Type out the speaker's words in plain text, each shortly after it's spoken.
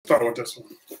Start with this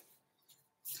one.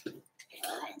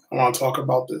 I want to talk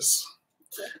about this.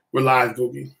 We're live,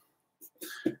 Boogie.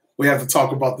 We have to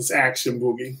talk about this action,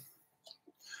 Boogie.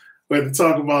 We have to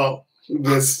talk about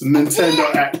this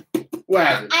Nintendo app. What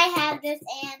happened? I have this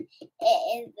and it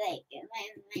is like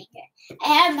Minecraft.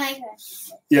 I have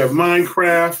Minecraft. You have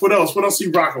Minecraft. What else? What else are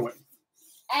you rocking with?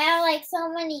 I have like so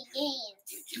many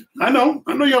games. I know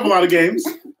you have a lot of games.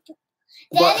 Daddy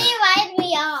buys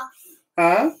me off.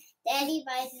 Huh? Daddy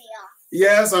buys me off.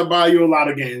 Yes, I buy you a lot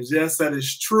of games. Yes, that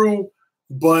is true.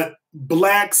 But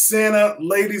Black Santa,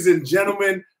 ladies and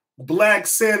gentlemen, Black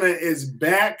Santa is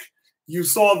back. You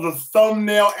saw the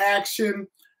thumbnail action.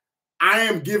 I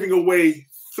am giving away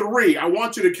 3. I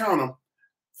want you to count them.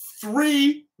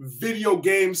 3 video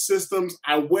game systems.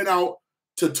 I went out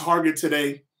to Target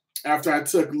today after I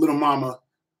took little mama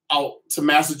out to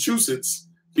Massachusetts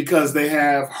because they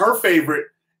have her favorite.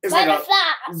 It's like a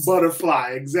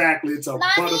butterfly. Exactly. It's a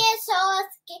Mommy is so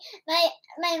scared.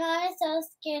 My mom is so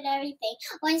scared of everything.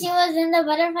 When she was in the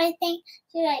butterfly thing,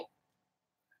 she like.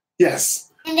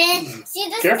 Yes. And then she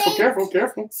just Careful.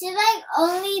 She's like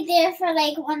only there for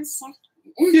like 1 second.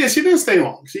 Yeah, she didn't stay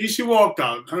long. She walked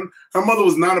out. Her mother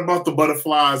was not about the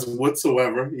butterflies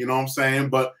whatsoever. You know what I'm saying?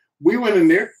 But we went in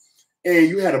there, and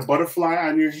you had a butterfly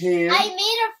on your hand. I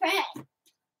made a friend.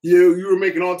 You were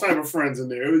making all type of friends in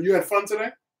there. You had fun today?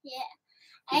 Yeah.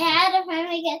 I had a friend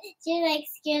because she was like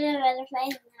scared of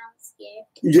butterflies, and now I'm scared.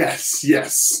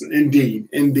 Yes,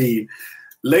 indeed.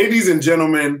 Ladies and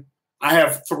gentlemen, I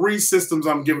have 3 systems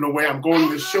I'm giving away. I'm going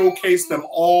to showcase them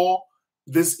all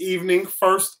this evening.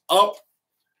 First up,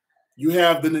 you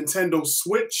have the Nintendo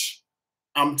Switch.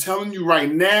 I'm telling you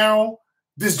right now,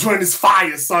 this joint is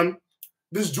fire, son.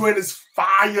 This joint is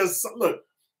fire, son. Look,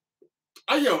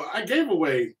 I gave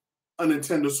away a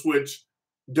Nintendo Switch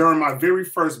during my very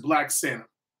first Black Santa.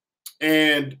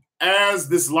 And as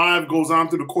this live goes on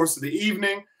through the course of the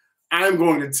evening, I'm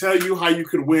going to tell you how you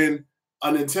could win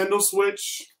a Nintendo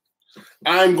Switch.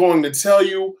 I'm going to tell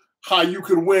you how you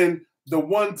could win the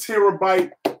 1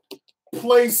 terabyte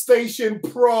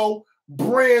PlayStation Pro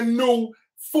brand new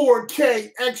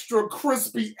 4K extra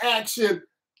crispy action.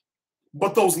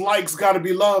 But those likes gotta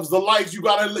be loves. The likes, you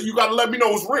gotta let me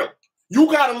know it's real.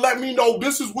 You gotta let me know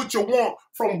this is what you want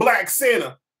from Black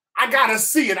Santa. I gotta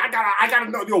see it. I gotta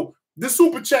know. Yo, this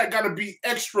super chat gotta be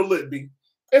extra lit, B.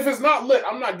 If it's not lit,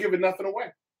 I'm not giving nothing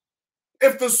away.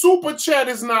 If the super chat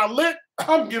is not lit,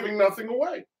 I'm giving nothing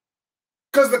away.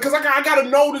 Because I gotta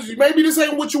know this. Maybe this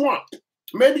ain't what you want.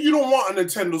 Maybe you don't want a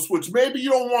Nintendo Switch. Maybe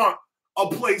you don't want a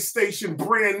PlayStation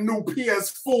brand new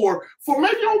PS4.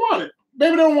 Maybe you don't want it.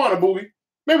 Maybe they don't want it, booby.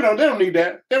 Maybe they don't need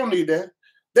that. They don't need that.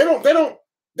 They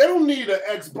don't need an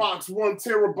Xbox 1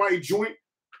 terabyte joint.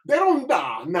 They don't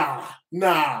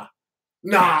nah.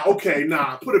 Okay,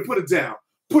 nah. Put it down.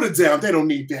 Put it down. They don't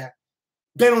need that.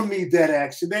 They don't need that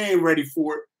action. They ain't ready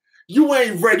for it. You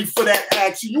ain't ready for that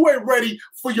action. You ain't ready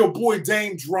for your boy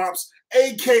Daym Drops,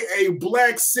 a.k.a.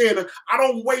 Black Santa. I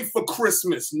don't wait for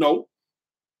Christmas. No.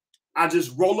 I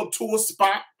just roll up to a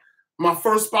spot. My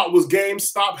first spot was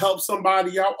GameStop, help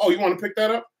somebody out. Oh, you want to pick that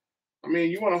up? I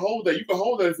mean, you want to hold that. You can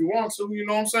hold that if you want to. You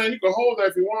know what I'm saying? You can hold that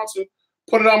if you want to.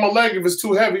 Put it on my leg if it's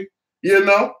too heavy. You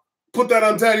know? Put that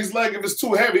on Daddy's leg if it's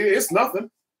too heavy. It's nothing.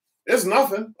 It's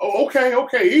nothing. Oh,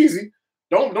 okay, easy.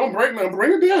 Don't break me.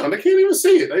 Bring it down. They can't even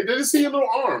see it. They just see your little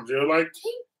arms. You're like,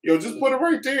 just put it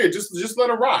right there. Just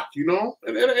let it rock, you know?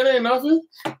 It ain't nothing.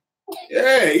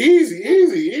 Yeah,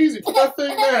 easy. Put that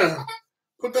thing down.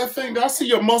 Put that thing down. I see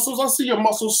your muscles. I see your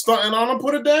muscles stunting on them.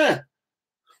 Put it down.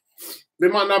 They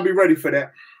might not be ready for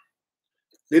that.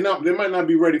 They might not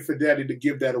be ready for Daddy to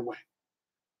give that away.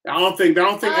 I don't think any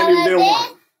of them don't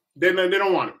want it. They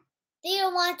don't want it. They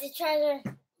don't want the treasure.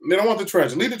 They don't want the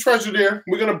treasure. Leave the treasure there.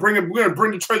 We're gonna bring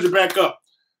the treasure back up.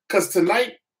 Because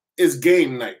tonight is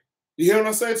game night. You hear what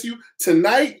I'm saying to you?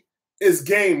 Tonight is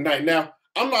game night. Now,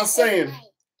 I'm not saying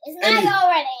it's not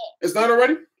already. It's not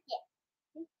already?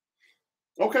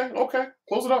 Yeah. Okay.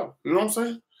 Close it up. You know what I'm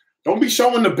saying? Don't be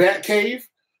showing the Bat Cave.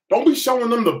 Don't be showing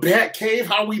them the Bat Cave,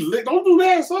 how we lit. Don't do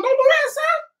that, son. Don't do that, son.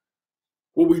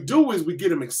 What we do is we get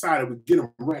them excited. We get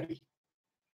them ready.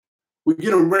 We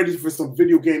get them ready for some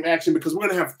video game action because we're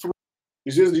going to have 3.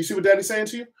 You see what Daddy's saying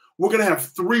to you? We're going to have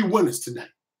 3 winners tonight.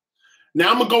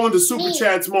 Now, I'm going to go into Super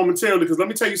Chats momentarily because let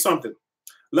me tell you something.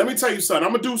 I'm going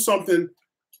to do something.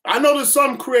 I know there's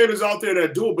some creators out there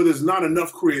that do it, but there's not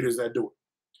enough creators that do it.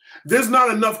 There's not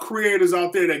enough creators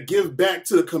out there that give back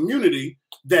to the community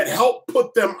that help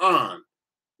put them on.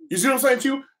 You see what I'm saying to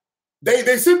you?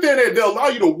 They sit there and they'll allow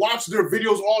you to watch their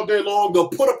videos all day long. They'll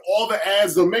put up all the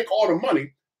ads. They'll make all the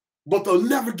money. But they'll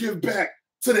never give back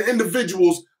to the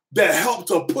individuals that help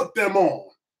to put them on.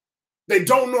 They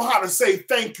don't know how to say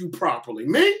thank you properly.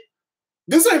 Me?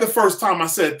 This ain't the first time I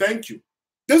said thank you.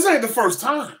 This ain't the first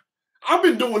time. I've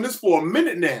been doing this for a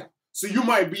minute now. So you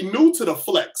might be new to the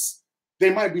flex. They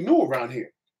might be new around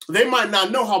here. They might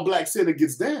not know how Black Santa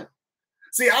gets down.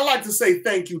 See, I like to say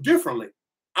thank you differently.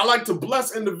 I like to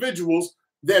bless individuals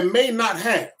that may not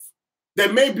have,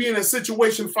 that may be in a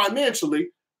situation financially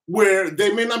where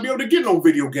they may not be able to get no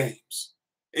video games.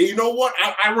 And you know what?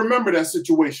 I remember that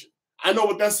situation. I know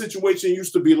what that situation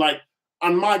used to be like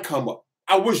on my come up.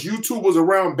 I wish YouTube was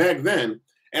around back then,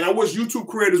 and I wish YouTube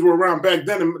creators were around back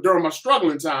then during my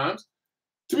struggling times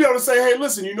to be able to say, hey,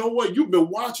 listen, you know what? You've been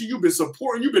watching, you've been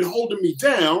supporting, you've been holding me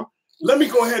down. Let me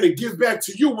go ahead and give back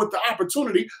to you with the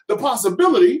opportunity, the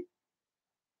possibility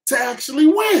to actually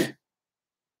win.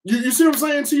 You see what I'm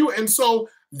saying to you? And so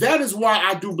that is why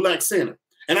I do Black Santa.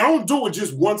 And I don't do it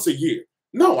just once a year.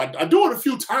 No, I do it a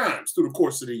few times through the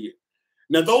course of the year.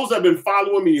 Now, those that have been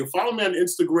following me, you follow me on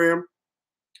Instagram.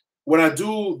 When I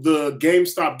do the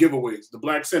GameStop giveaways, the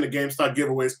Black Santa GameStop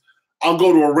giveaways, I'll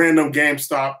go to a random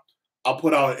GameStop. I'll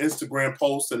put out an Instagram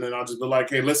post, and then I'll just be like,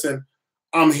 hey, listen,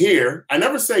 I'm here. I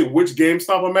never say which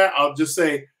GameStop I'm at. I'll just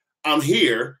say, I'm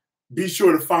here. Be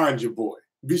sure to find your boy.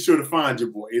 Be sure to find your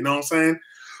boy. You know what I'm saying?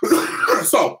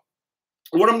 So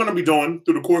what I'm going to be doing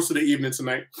through the course of the evening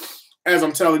tonight, as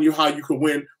I'm telling you how you can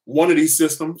win one of these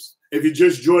systems. If you're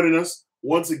just joining us,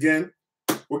 once again,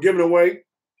 we're giving away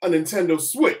a Nintendo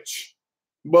Switch.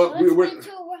 But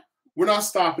we're not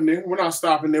stopping there. We're not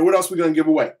stopping there. What else we going to give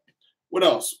away? What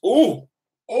else? Oh,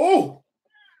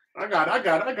 I got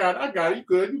it. You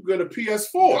good. A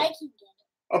PS4.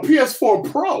 A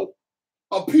PS4 Pro.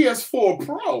 A PS4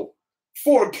 Pro.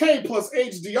 4K plus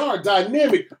HDR,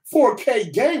 dynamic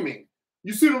 4K gaming.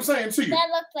 You see what I'm saying to you?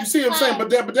 You see what I'm saying?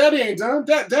 But Daddy ain't done.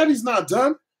 Daddy's not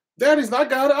done. Daddy's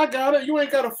not. I got it. You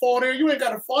ain't got to fall there. You ain't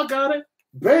got to fall. I got it.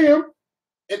 Bam.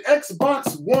 An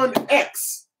Xbox One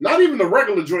X. Not even the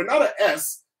regular joint. Not an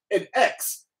S. An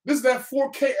X. This is that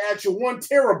 4K action, 1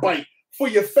 terabyte for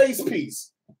your face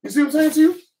piece. You see what I'm saying to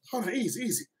you? Hold on,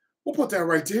 easy. We'll put that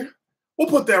right there.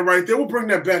 We'll bring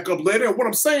that back up later. And what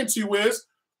I'm saying to you is,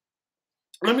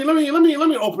 let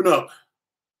me open up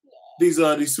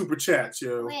these super chats,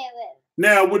 yo. Wait.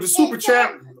 Now with the super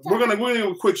chat, we're gonna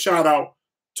give a quick shout out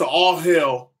to All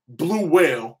Hail Blue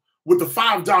Whale with the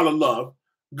 $5 love.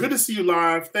 Good to see you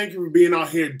live. Thank you for being out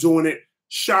here doing it.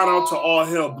 Shout out to All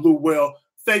Hail Blue Whale.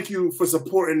 Thank you for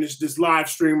supporting this live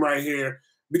stream right here,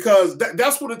 because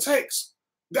that's what it takes.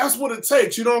 That's what it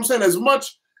takes. You know what I'm saying? As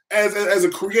much as a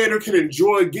creator can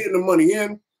enjoy getting the money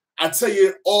in, I tell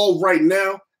you all right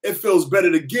now, it feels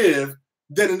better to give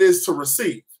than it is to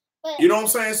receive. You know what I'm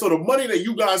saying? So the money that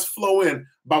you guys flow in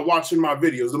by watching my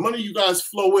videos, the money you guys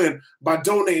flow in by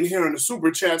donating here in the super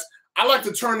chats, I like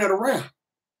to turn that around.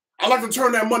 I like to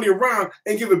turn that money around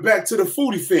and give it back to the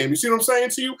Foodie Fam. You see what I'm saying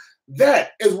to you?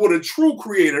 That is what a true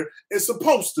creator is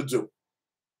supposed to do.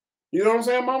 You know what I'm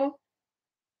saying, Mama?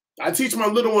 I teach my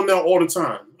little one now all the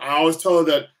time. I always tell her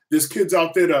that there's kids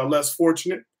out there that are less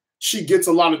fortunate. She gets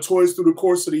a lot of toys through the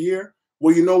course of the year.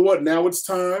 Well, you know what? Now it's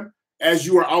time. As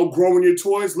you are outgrowing your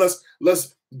toys,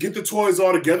 let's get the toys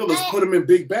all together. Let's put them in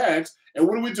big bags. And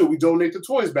what do? We donate the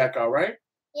toys back out, right?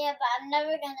 Yeah, but I'm never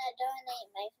gonna donate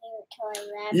my favorite toy,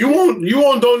 rabbit. You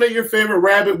won't donate your favorite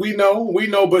rabbit. We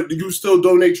know, but you still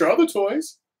donate your other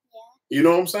toys. Yeah. You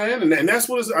know what I'm saying? And that's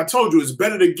what I told you. It's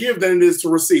better to give than it is to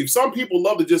receive. Some people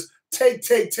love to just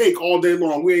take all day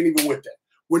long. We ain't even with that.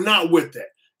 We're not with that.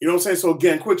 You know what I'm saying? So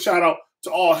again, quick shout out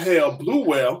to All Hail Blue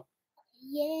Whale.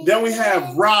 Yeah. Then we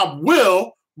have Rob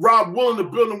Will in the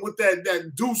building with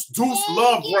that deuce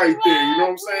love right there. You know what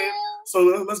I'm saying? So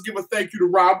let's give a thank you to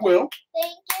Rob Will.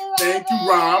 Thank you,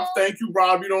 Rob. Thank you,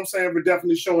 Rob. You know what I'm saying? For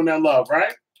definitely showing that love,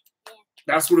 right? Yeah.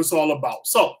 That's what it's all about.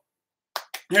 So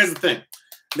here's the thing.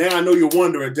 Now I know you're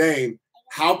wondering, Daym,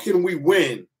 how can we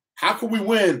win? How can we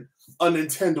win a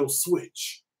Nintendo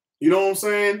Switch? You know what I'm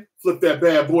saying? Flip that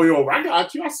bad boy over. I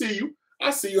got you. I see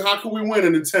you. How can we win a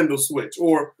Nintendo Switch?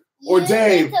 Or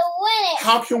Daym,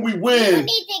 how can we win? You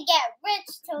need to get rich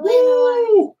to win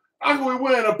one. How can we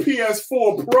win a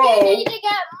PS4 Pro? You need to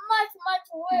get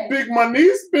much rich.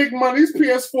 Big money's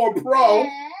PS4 Pro.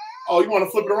 Yeah. Oh, you want to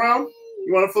flip it around?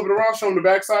 Show them the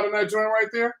backside of that joint right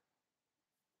there.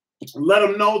 Let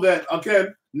them know that,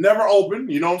 again, never open.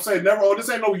 You know what I'm saying? Never. Oh, this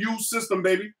ain't no used system,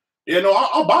 baby. Yeah, no,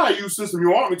 I'll buy a used system if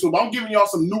you want me to, but I'm giving y'all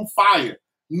some new fire.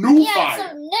 Fire. So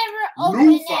never open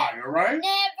it. Fire, right?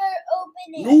 Never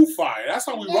open it. New fire. That's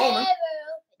how we rolling.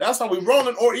 That's how we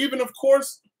rolling. Or even, of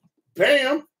course,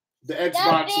 bam, the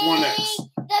Xbox One X.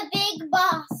 The big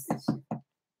boss.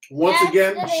 Once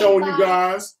again, showing you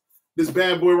guys This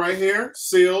bad boy right here,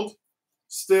 sealed,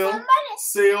 still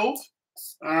sealed.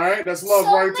 All right, that's love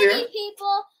right there. So many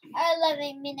people are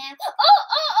loving me now.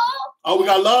 Oh, we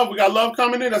got love. We got love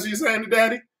coming in. That's what you're saying to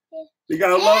Daddy? Yeah. We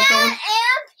got love coming. And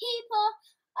people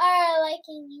are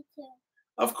liking me too.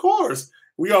 Of course.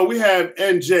 We have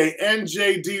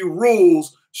NJD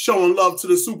Rules showing love to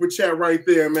the super chat right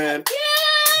there, man. Yeah!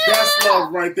 That's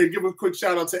love right there. Give a quick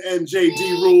shout out to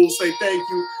NJD Rules. Say thank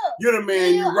you. You're the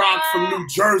man. You rock from New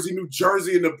Jersey. New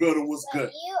Jersey in the building was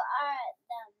good. You are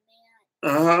the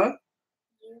man. Uh-huh.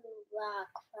 You rock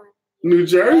from New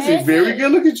Jersey. Very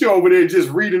good. Look at you over there just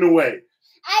reading away.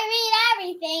 I read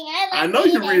everything. I know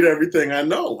you read everything. I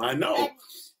know.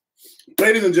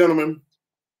 Ladies and gentlemen,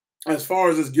 as far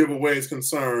as this giveaway is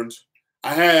concerned,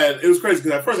 it was crazy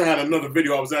because at first I had another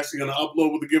video I was actually going to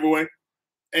upload with the giveaway.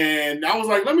 And I was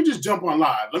like, let me just jump on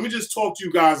live. Let me just talk to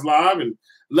you guys live and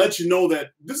let you know that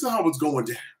this is how it's going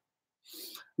down.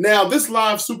 Now, this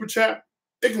live super chat,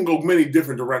 it can go many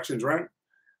different directions, right?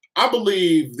 I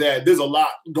believe that there's a lot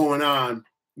going on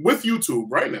with YouTube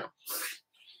right now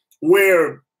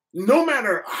where no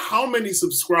matter how many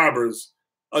subscribers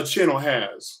a channel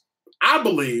has, I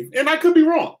believe, and I could be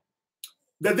wrong,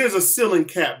 that there's a ceiling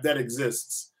cap that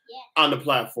exists on the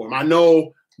platform. I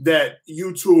know that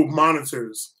YouTube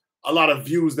monitors a lot of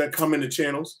views that come into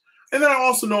channels. And then I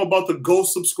also know about the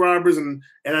ghost subscribers, and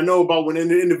I know about when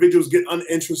individuals get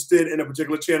uninterested in a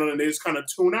particular channel and they just kind of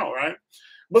tune out, right?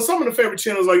 But some of the favorite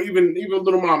channels, like even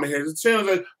Little Mama here, the channels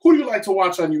that, who do you like to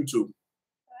watch on YouTube?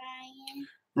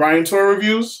 Ryan Toy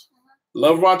Reviews?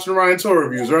 Love watching Ryan Toy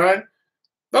Reviews, right?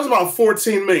 That's about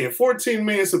 14 million. 14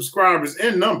 million subscribers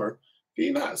in number. Can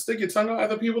you not stick your tongue out at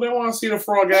the people that want to see the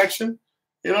frog action?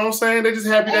 You know what I'm saying? They're just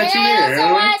happy that you're here. I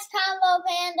also watch Combo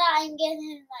Panda and get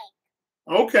him like.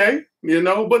 Okay,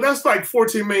 but that's like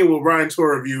 14 million with Ryan Toy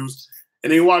Reviews.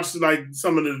 And they watch like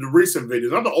some of the recent videos,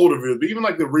 not the older videos, but even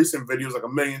like the recent videos, like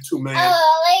 1 million, 2 million.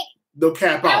 They'll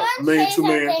cap out 1 million, 2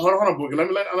 million. Hold on, Boogie. Let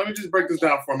me just break this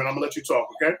down for a minute. I'm gonna let you talk,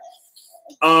 okay?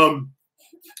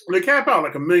 They cap out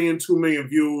like 1 million, 2 million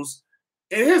views.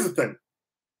 And here's the thing: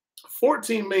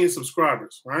 14 million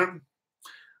subscribers, right?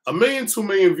 1 million, 2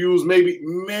 million views, maybe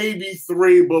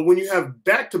 3. But when you have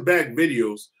back-to-back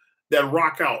videos that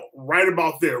rock out right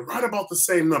about there, right about the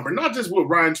same number, not just with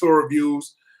Ryan Toy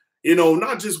Reviews,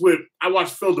 not just with, I watch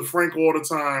Phil DeFranco all the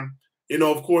time.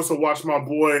 Of course, I watch my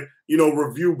boy,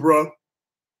 Review Bruh,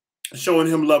 showing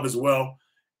him love as well.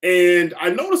 And I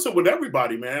notice it with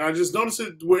everybody, man. I just notice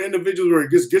it with individuals where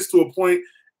it just gets to a point,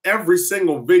 every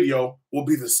single video will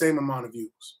be the same amount of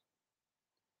views.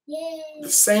 Yay. The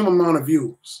same amount of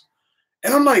views.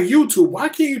 And I'm like, YouTube, why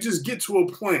can't you just get to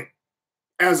a point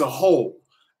as a whole,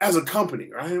 as a company,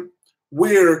 right,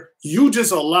 where you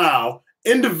just allow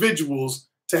individuals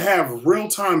to have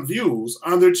real-time views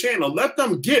on their channel? Let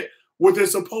them get what they're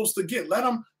supposed to get. Let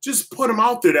them just put them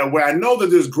out there that way. I know that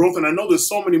there's growth, and I know there's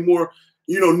so many more,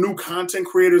 new content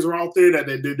creators are out there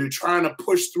that they're trying to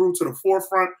push through to the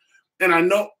forefront. And I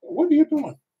know, what are you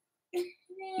doing?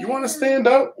 You want to stand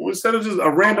up instead of just a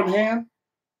random hand?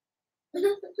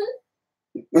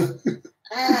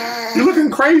 You're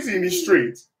looking crazy in these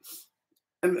streets.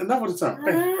 And enough of the time.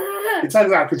 Hey, your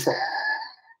tongue's out of control.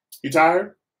 You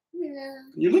tired? No.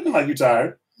 You're looking like you're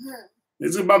tired.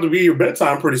 It's about to be your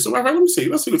bedtime pretty soon. Let me see.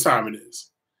 Let's see what time it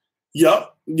is.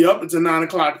 Yup. It's a 9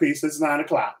 o'clock piece. It's 9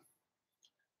 o'clock.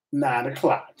 9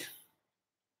 o'clock.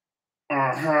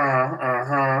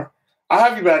 I'll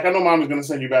have you back. I know Mommy's going to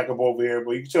send you back up over here,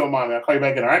 but you can tell Mommy. I'll call you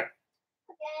back in, all right?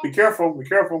 Okay. Be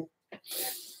careful.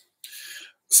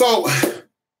 So,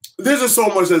 there's just so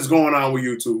much that's going on with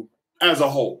YouTube as a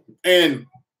whole. And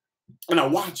I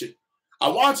watch it. I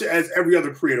watch it as every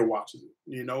other creator watches it.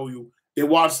 They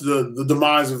watch the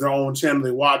demise of their own channel.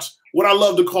 They watch what I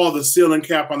love to call the ceiling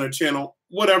cap on their channel,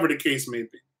 whatever the case may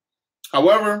be.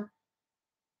 However,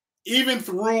 even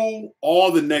through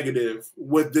all the negative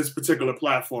with this particular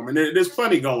platform, and there's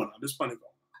plenty going on. I'm going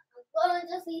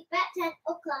to sleep at 10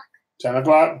 o'clock. 10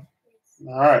 o'clock?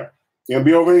 All right. You going to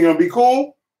be over here? You going to be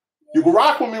cool? Yeah. You can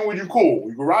rock with me when you cool.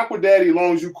 You can rock with Daddy as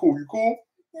long as you cool. You cool?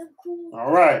 I'm cool.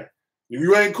 All right. If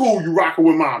you ain't cool, you rocking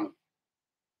with Mommy.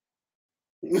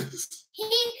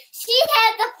 She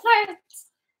had the first.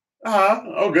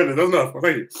 Oh, goodness. That's enough.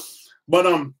 Thank you. But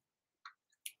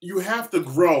you have to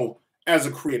grow as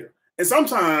a creator. And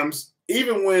sometimes,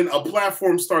 even when a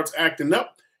platform starts acting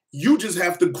up, you just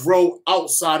have to grow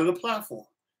outside of the platform.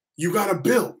 You got to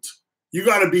build. You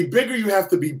got to be bigger. You have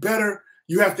to be better.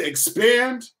 You have to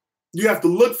expand. You have to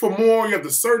look for more. You have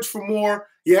to search for more.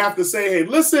 You have to say, hey,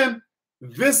 listen,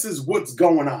 this is what's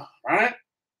going on, right?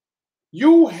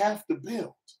 You have to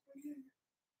build.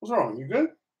 What's wrong? You good?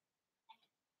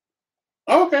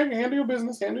 Okay, handle your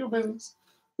business. Handle your business.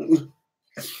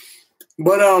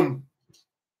 But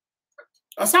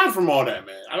aside from all that,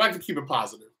 man, I like to keep it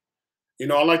positive. You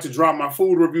know, I like to drop my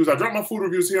food reviews. I drop my food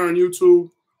reviews here on YouTube.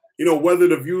 You know, whether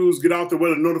the views get out there,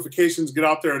 whether the notifications get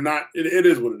out there or not, it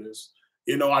is what it is.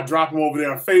 You know, I drop them over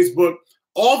there on Facebook.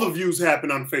 All the views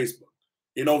happen on Facebook.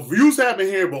 You know, views happen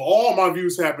here, but all my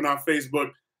views happen on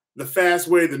Facebook. The fast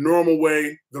way, the normal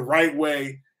way, the right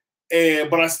way.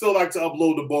 But I still like to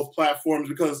upload to both platforms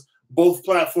because both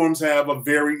platforms have a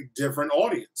very different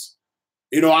audience.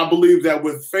 You know, I believe that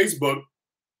with Facebook,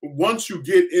 once you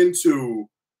get into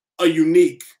a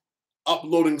unique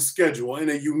uploading schedule and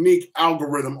a unique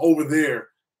algorithm over there,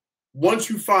 once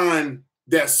you find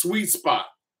that sweet spot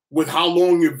with how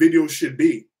long your video should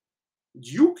be,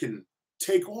 you can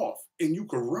take off and you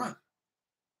can run.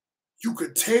 You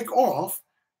could take off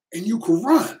and you can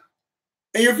run.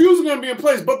 And your views are going to be in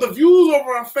place. But the views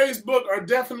over on Facebook are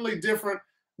definitely different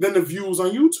than the views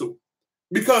on YouTube.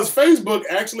 Because Facebook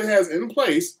actually has in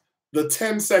place the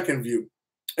 10-second view.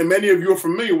 And many of you are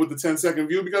familiar with the 10-second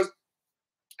view because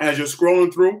as you're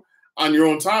scrolling through on your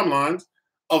own timelines,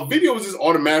 a video is just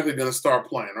automatically going to start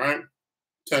playing, right?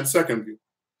 10-second view.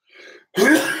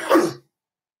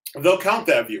 They'll count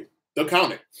that view. They'll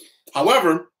count it.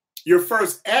 However, your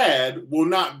first ad will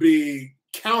not be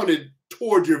counted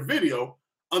toward your video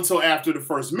until after the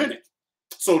first minute.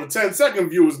 So the 10-second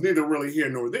view is neither really here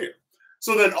nor there.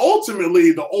 So then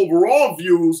ultimately the overall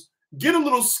views get a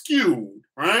little skewed,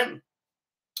 right?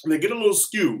 They get a little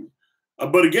skewed.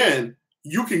 But again,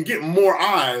 you can get more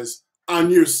eyes on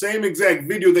your same exact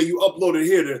video that you uploaded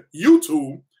here to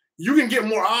YouTube. You can get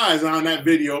more eyes on that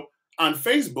video on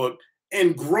Facebook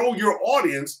and grow your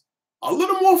audience a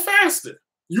little more faster.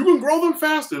 You can grow them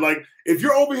faster. Like if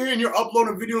you're over here and you're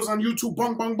uploading videos on YouTube,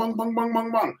 bang, bang, bang, bang, bang,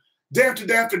 bang, bang, day after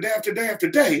day after day after day after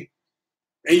day,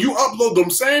 and you upload them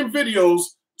same videos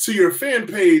to your fan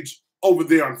page over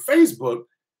there on Facebook,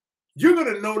 you're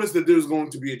going to notice that there's going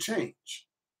to be a change.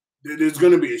 There's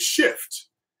going to be a shift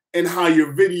in how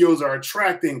your videos are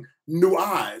attracting new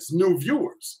eyes, new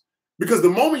viewers. Because the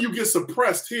moment you get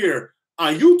suppressed here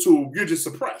on YouTube, you're just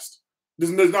suppressed.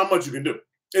 There's not much you can do.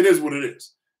 It is what it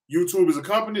is. YouTube is a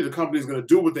company. The company is going to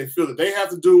do what they feel that they have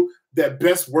to do that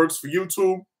best works for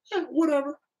YouTube.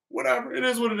 Whatever. It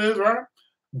is what it is, right?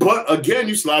 But again,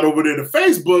 you slide over there to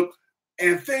Facebook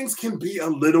and things can be a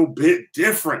little bit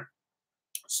different.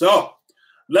 So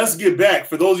let's get back.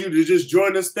 For those of you that just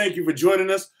joined us, thank you for joining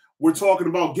us. We're talking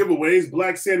about giveaways,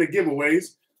 Black Santa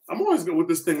giveaways. I'm always good with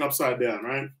this thing upside down,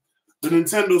 right? The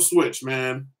Nintendo Switch,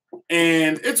 man.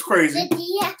 And it's crazy. The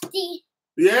DFD.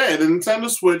 Yeah, the Nintendo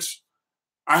Switch.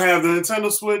 I have the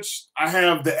Nintendo Switch. I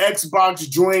have the Xbox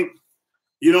joint.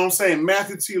 You know what I'm saying?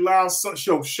 Matthew T. Lyles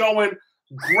show showing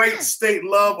great state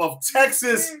love of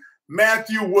Texas.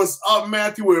 Matthew, what's up,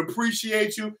 Matthew? We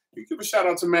appreciate you. You give a shout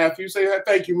out to Matthew. Say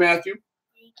thank you, Matthew.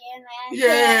 Thank you, Matthew.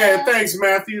 Yeah, thanks,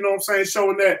 Matthew. You know what I'm saying?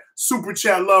 Showing that super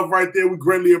chat love right there. We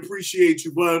greatly appreciate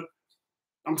you, bud.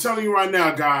 I'm telling you right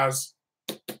now, guys.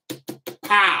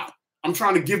 Pow. I'm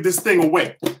trying to give this thing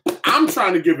away. I'm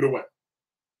trying to give it away.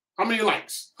 How many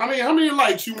likes? How many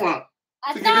likes you want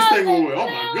to give this thing away? Oh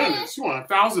my goodness. You want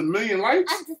 1,000 million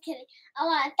likes? I'm just kidding. I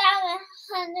want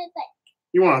 1,100 likes.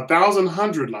 You want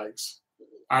 1,100 likes.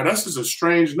 All right, that's just a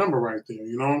strange number right there.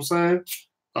 You know what I'm saying?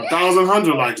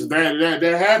 1,100 likes. If that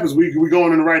happens, we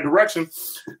going in the right direction.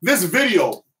 This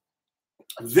video,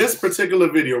 this particular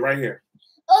video right here.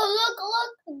 Oh,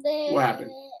 look there. What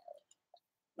happened?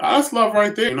 That's love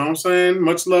right there. You know what I'm saying?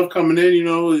 Much love coming in. You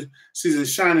know, she's a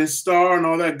shining star and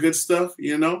all that good stuff.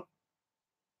 You know,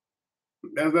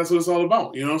 that's what it's all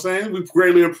about. You know what I'm saying? We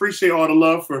greatly appreciate all the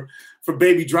love for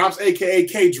Baby Drops, aka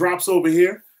K Drops over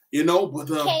here. You know, but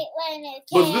this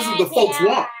is what the folks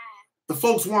want. The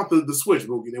folks want the Switch,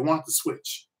 Boogie. They want the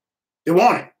Switch. They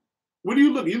want it. What are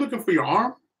you looking? You looking for your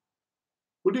arm?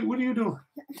 What are you doing?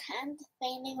 I'm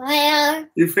fanning my arm.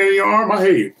 You fanning your arm? I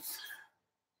hear you.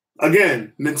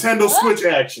 Again, Nintendo Switch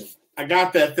action. I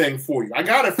got that thing for you. I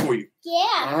got it for you.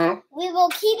 Yeah. We will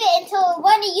keep it until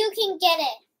one of you can get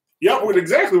it. Yep,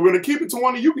 exactly. We're going to keep it to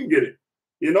one of you can get it.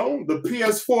 You know, the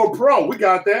PS4 Pro. We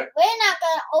got that. We're not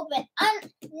going to open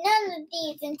none of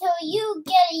these until you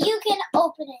get it. You can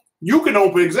open it. You can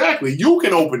open, exactly. You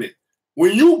can open it.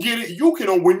 When you get it, you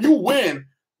can. When you win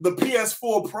the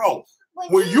PS4 Pro,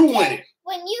 when you win it.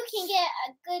 When you can get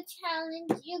a good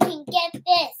challenge, you can get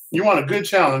this. You want a good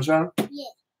challenge, huh?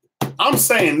 Yeah. I'm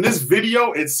saying this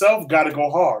video itself got to go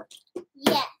hard.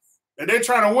 Yes. And they're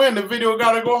trying to win. The video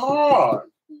got to go hard.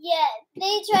 Yes.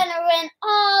 They're trying to win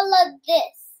all of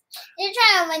this. They're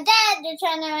trying to win that. They're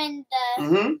trying to win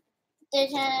the They're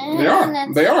trying to. They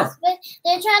are. They are.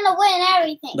 They're trying to win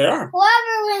everything. They are.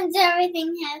 Whoever wins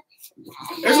everything has.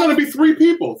 It's going to be 3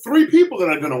 people. 3 people that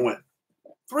are going to win.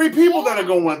 3 people that are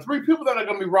going to win. 3 people that are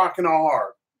going to be rocking all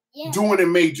hard, doing it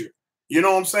major. You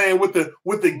know what I'm saying? With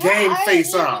the game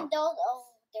face on.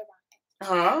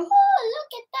 Huh? Oh,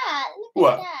 look at that!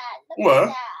 Look at that! Look at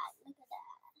that! Look at that!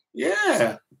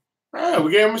 Yeah. All right,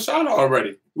 we gave him a shout out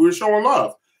already. We were showing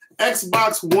love.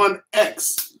 Xbox One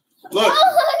X. Look. Oh, look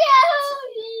at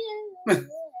why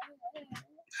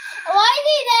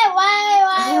did that?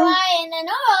 Why? And then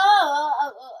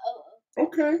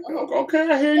Okay,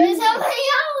 I hear you. There's somebody else.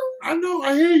 I know,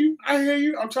 I hear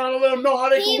you. I'm trying to let them know how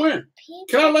they can win.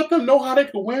 Can I let them know how they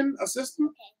can win a system?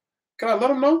 Okay. Can I let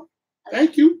them know?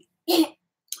 Thank you.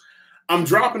 I'm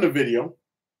dropping a video,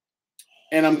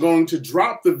 and I'm going to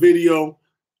drop the video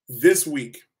this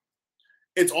week.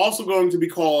 It's also going to be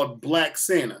called Black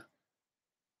Santa,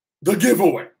 the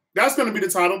giveaway. That's going to be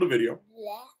the title of the video.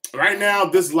 Right now,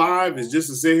 this live is just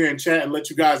to sit here and chat and let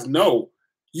you guys know.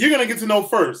 You're going to get to know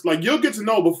first. Like, you'll get to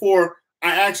know before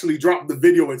I actually drop the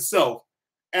video itself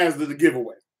as the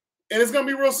giveaway. And it's going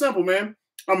to be real simple, man.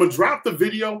 I'm going to drop the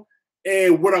video,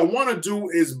 and what I want to do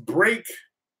is break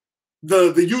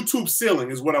the YouTube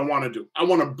ceiling is what I want to do. I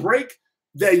want to break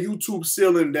that YouTube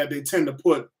ceiling that they tend to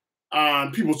put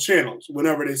on people's channels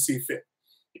whenever they see fit.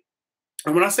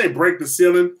 And when I say break the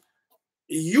ceiling,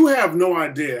 you have no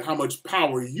idea how much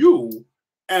power you,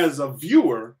 as a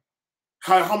viewer,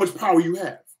 how much power you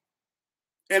have.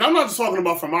 And I'm not just talking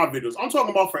about for my videos. I'm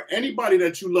talking about for anybody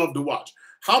that you love to watch.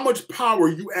 How much power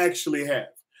you actually have.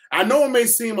 I know it may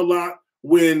seem a lot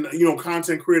when, you know,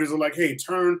 content creators are like, hey,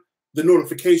 turn the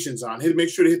notifications on. Make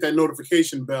sure to hit that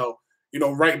notification bell, you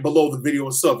know, right below the video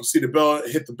itself. You see the bell,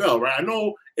 hit the bell, right? I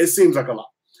know it seems like a lot.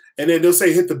 And then they'll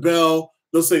say hit the bell.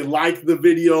 They'll say like the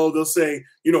video. They'll say,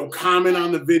 you know, comment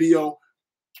on the video.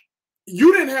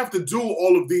 You didn't have to do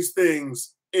all of these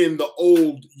things in the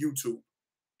old YouTube.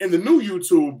 In the new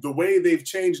YouTube, the way they've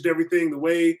changed everything, the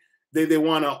way they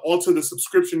want to alter the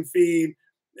subscription feed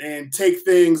and take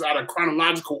things out of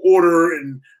chronological order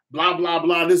and blah, blah,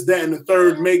 blah, this, that, and the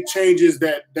third, make changes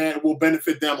that will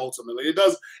benefit them ultimately. It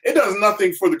does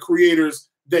nothing for the creators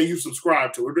that you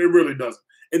subscribe to. It really doesn't.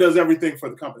 It does everything for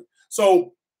the company.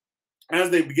 So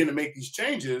as they begin to make these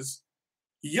changes,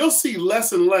 you'll see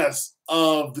less and less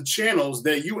of the channels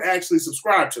that you actually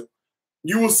subscribe to.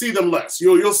 You will see them less.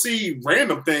 You'll see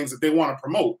random things that they want to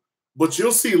promote, but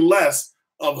you'll see less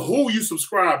of who you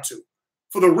subscribe to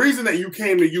for the reason that you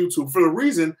came to YouTube, for the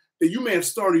reason that you may have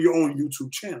started your own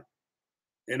YouTube channel.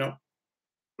 You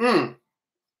know?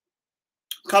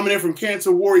 Coming in from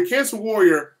Cancer Warrior. Cancer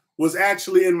Warrior was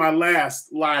actually in my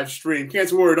last live stream.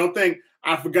 Cancer Warrior, don't think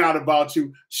I forgot about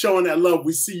you. Showing that love.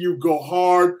 We see you go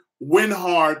hard, win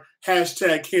hard.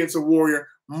 Hashtag Cancer Warrior.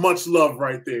 Much love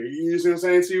right there. You see what I'm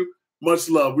saying to you? Much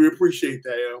love. We appreciate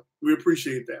that, yo. We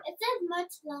appreciate that. It says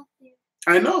much love here.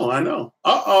 I know.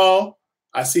 Uh-oh.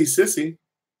 I see Sissy.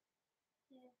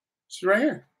 Yeah. She's right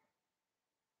here.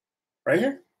 Right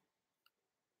here.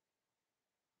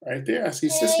 Right there. I see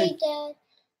Sissy. Hey, Dad.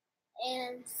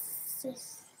 And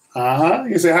Sissy. Uh-huh.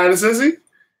 You say hi to Sissy?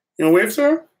 You want to wave to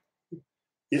her?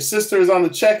 Your sister is on the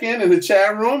check-in in the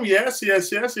chat room. Yes.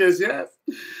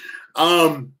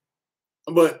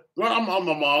 But well,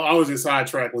 I always get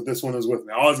sidetracked with this one is with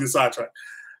me. I always get sidetracked.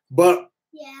 But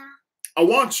yeah, I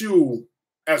want you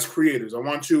as creators, I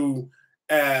want you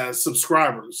as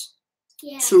subscribers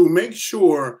to make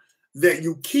sure that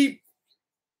you keep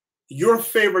your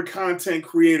favorite content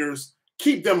creators,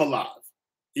 keep them alive.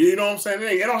 You know what I'm saying?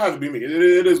 It don't have to be me.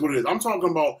 It is what it is. I'm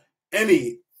talking about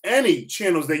any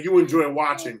channels that you enjoy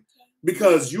watching,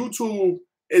 because YouTube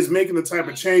is making the type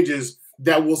of changes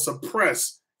that will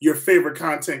suppress your favorite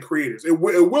content creators. It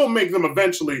will make them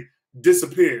eventually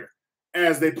disappear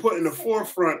as they put in the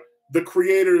forefront the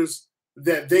creators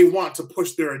that they want to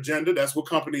push their agenda. That's what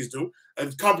companies do.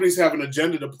 And companies have an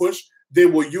agenda to push. They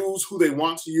will use who they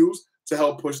want to use to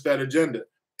help push that agenda.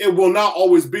 It will not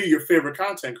always be your favorite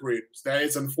content creators. That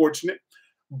is unfortunate,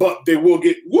 but they will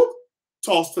get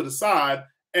tossed to the side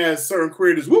as certain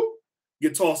creators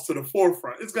get tossed to the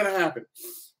forefront. It's going to happen.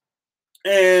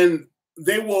 And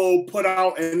they will put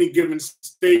out any given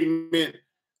statement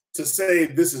to say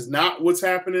this is not what's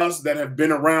happening to us that have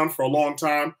been around for a long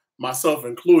time, myself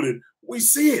included. We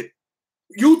see it.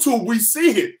 YouTube, we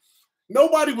see it.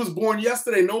 Nobody was born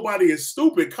yesterday. Nobody is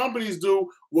stupid. Companies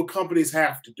do what companies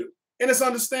have to do. And it's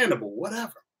understandable,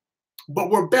 whatever.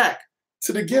 But we're back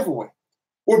to the giveaway.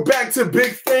 We're back to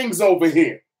big things over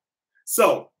here.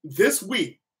 So this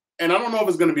week, and I don't know if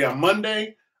it's going to be on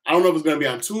Monday, I don't know if it's going to be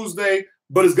on Tuesday,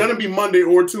 but it's going to be Monday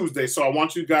or Tuesday. So I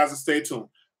want you guys to stay tuned.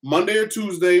 Monday or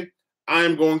Tuesday, I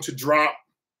am going to drop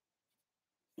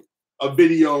a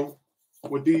video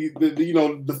with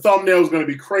the thumbnail is going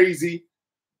to be crazy.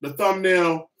 The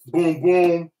thumbnail, boom,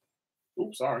 boom.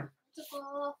 Oops, sorry.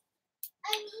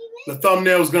 The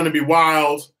thumbnail is going to be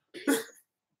wild.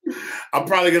 I'm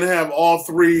probably going to have all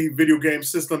 3 video game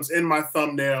systems in my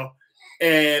thumbnail,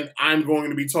 and I'm going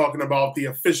to be talking about the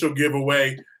official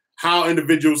giveaway, how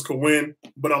individuals can win.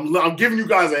 But I'm giving you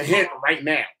guys a hint right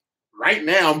now. Right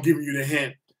now, I'm giving you the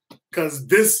hint because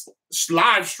this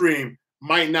live stream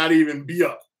might not even be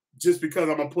up just because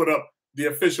I'm going to put up the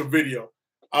official video.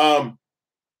 And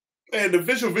the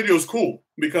official video is cool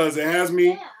because it has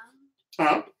me.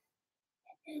 Huh?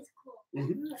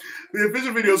 Mm-hmm. The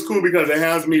official video is cool because it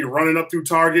has me running up through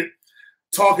Target,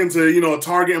 talking to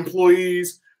Target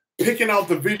employees, picking out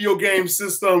the video game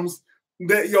systems.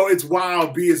 It's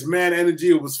wild. It's mad energy.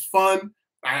 It was fun.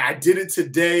 I did it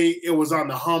today. It was on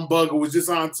the humbug. It was just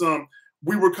on some.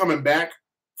 We were coming back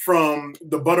from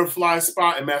the butterfly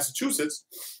spot in Massachusetts,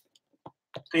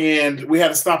 and we had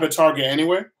to stop at Target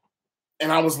anyway.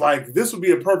 And I was like, this would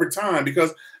be a perfect time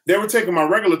because they were taking my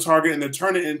regular Target and they're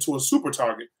turning it into a super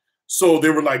Target. So they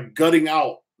were like gutting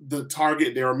out the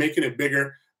Target. They were making it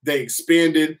bigger. They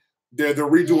expanded. They're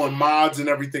redoing mods and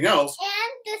everything else.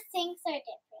 And the sinks are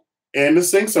different. And the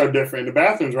sinks are different. The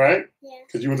bathrooms, right? Yeah.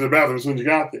 Because you went to the bathroom as soon as you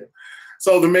got there.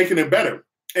 So they're making it better.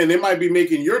 And they might be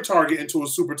making your Target into a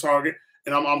super Target.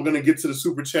 And I'm going to get to the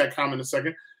super chat comment in a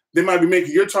second. They might be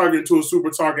making your Target into a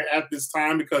super Target at this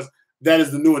time because that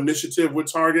is the new initiative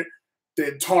with Target.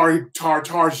 Target,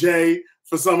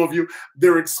 for some of you.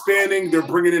 They're expanding. They're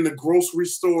bringing in the grocery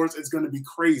stores. It's going to be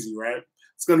crazy, right?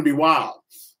 It's going to be wild.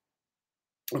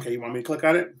 Okay, you want me to click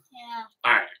on it? Yeah.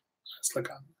 All right. Let's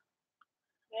click on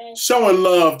it. Okay. Showing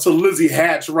love to Lizzie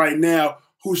Hatch right now,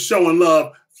 who's showing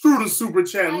love through the super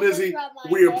chat. Lizzie,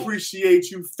 we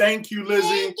appreciate you. Thank you,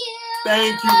 Lizzie.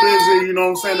 Thank you, Lizzie. You know what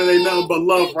I'm saying? That ain't nothing but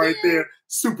love right there.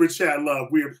 Super chat love.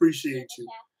 We appreciate you.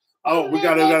 Oh, we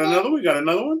got another one? We got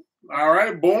another one? All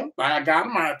right, boom. I got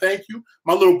him. All right, thank you.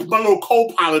 My little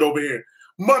co-pilot over here.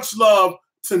 Much love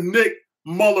to Nick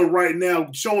Muller right now,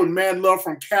 showing mad love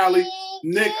from Cali.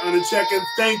 Nick on the check-in.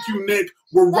 Thank you, Nick.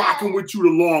 We're rocking with you the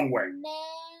long way.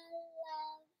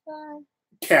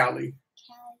 Cali.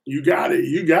 You got it.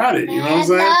 You got it. You know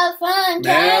what I'm saying?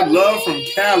 Mad love from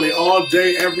Cali all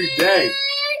day, every day.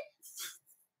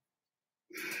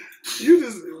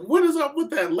 What is up with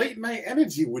that late night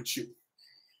energy with you?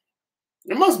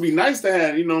 It must be nice to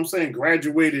have, you know what I'm saying,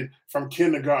 graduated from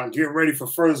kindergarten, get ready for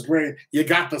first grade. You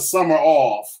got the summer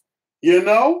off. You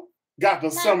know? Got the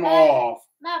summer off.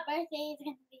 My birthday is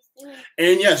going to be soon.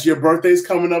 And yes, your birthday's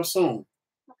coming up soon.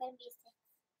 I'm going to be 6.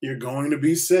 You're going to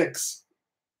be 6.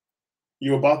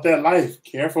 You about that life.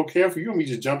 Careful, careful. You're going to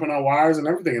be just jumping on wires and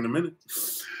everything in a minute.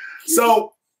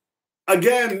 So,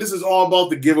 again, this is all about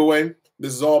the giveaway.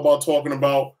 This is all about talking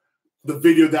about the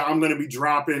video that I'm going to be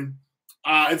dropping.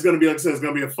 It's going to be, like I said, it's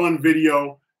going to be a fun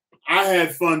video. I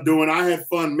had fun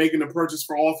making the purchase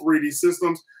for all 3 of these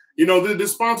systems. You know, the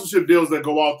sponsorship deals that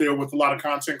go out there with a lot of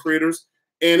content creators.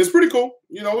 And it's pretty cool.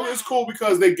 You know, it's cool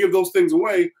because they give those things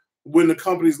away when the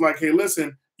company's like, hey,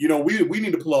 listen, you know, we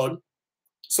need a plug.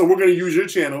 So we're going to use your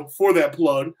channel for that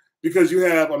plug because you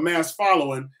have a mass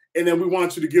following. And then we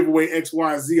want you to give away X,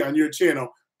 Y, Z on your channel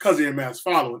because of your mass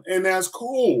following. And that's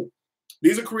cool.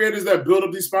 These are creators that build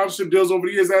up these sponsorship deals over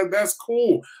the years. That's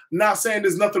cool. Not saying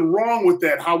there's nothing wrong with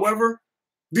that. However,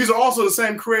 these are also the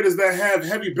same creators that have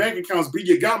heavy bank accounts.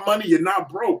 You got money, you're not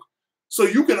broke. So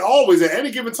you can always, at any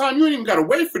given time, you ain't even got to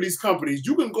wait for these companies.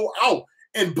 You can go out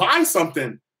and buy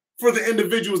something for the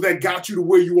individuals that got you to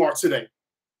where you are today.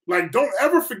 Like, don't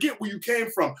ever forget where you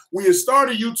came from. When you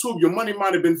started YouTube, your money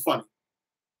might have been funny.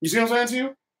 You see what I'm saying to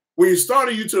you? When you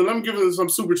started YouTube, let me give it some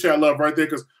super chat love right there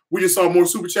because we just saw more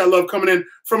super chat love coming in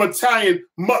from Italian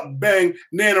Mukbang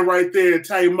Nana right there.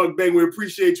 Italian Mukbang, we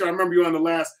appreciate you. I remember you on the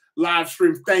last live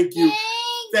stream. Thank you.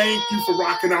 Thank you for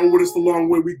rocking out with us the long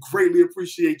way. We greatly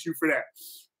appreciate you for that.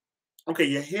 Okay,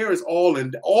 your hair is all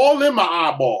in my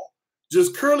eyeball.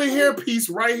 Just curly hair piece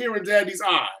right here in Daddy's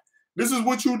eye. This is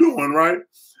what you're doing, right?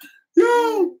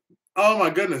 Yo. Oh my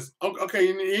goodness. Okay,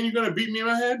 and you're gonna beat me in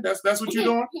my head? That's what you're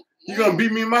doing? You're gonna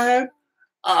beat me in my head?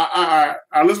 All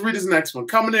right, let's read this next one.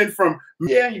 Coming in from,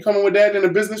 yeah, you coming with Dad in a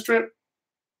business trip?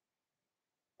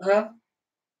 Huh?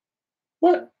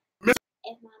 What?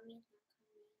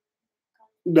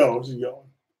 No, she's going.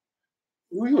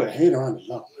 Ooh, you a hater on the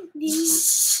low.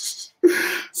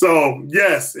 So,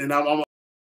 yes, and I'm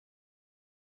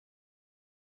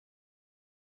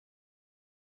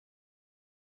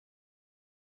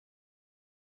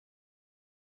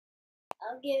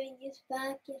giving you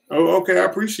back. Oh, okay, I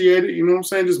appreciate it. You know what I'm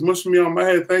saying? Just mushing me on my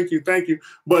head. Thank you, thank you.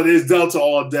 But it's Delta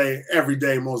all day, every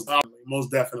day, most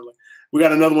definitely. We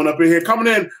got another one up in here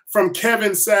coming in from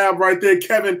Kevin Sab right there.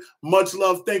 Kevin, much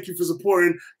love. Thank you for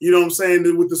supporting, you know what I'm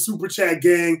saying, with the Super Chat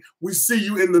gang. We see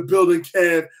you in the building,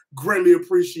 Kev. Greatly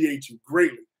appreciate you.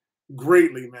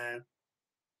 Greatly, man.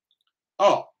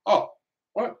 Oh,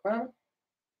 what, man?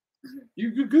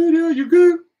 You good, yeah? You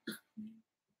good?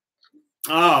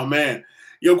 Oh, man.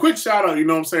 Yo, quick shout out, you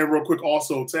know what I'm saying, real quick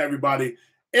also to everybody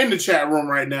in the chat room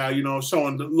right now, you know,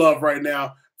 showing the love right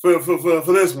now for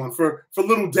this one, for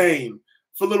little Daym.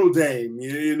 For little Daym,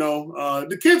 you know,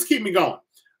 the kids keep me going.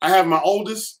 I have my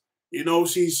oldest, you know,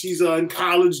 she's in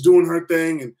college doing her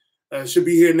thing, and she'll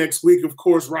be here next week, of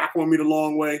course, rocking with me the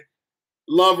long way.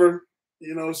 Love her,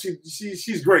 you know,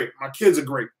 she's great. My kids are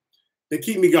great. They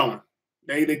keep me going.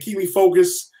 They keep me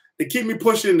focused. They keep me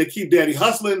pushing. They keep daddy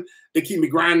hustling. They keep me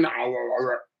grinding.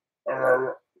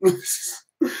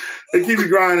 They keep me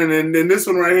grinding, and then this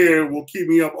one right here will keep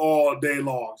me up all day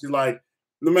long. She's like,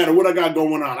 no matter what I got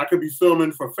going on, I could be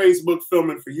filming for Facebook,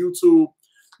 filming for YouTube,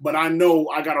 but I know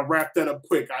I got to wrap that up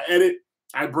quick. I edit.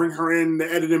 I bring her in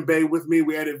the editing bay with me.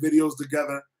 We edit videos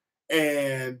together,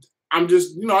 and I'm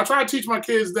just, you know, I try to teach my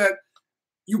kids that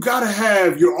you got to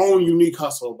have your own unique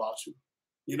hustle about you.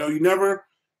 You know, you never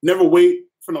wait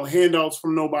for no handouts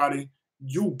from nobody.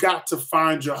 You got to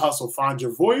find your hustle, find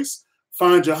your voice,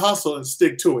 find your hustle, and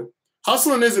stick to it.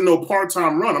 Hustling isn't no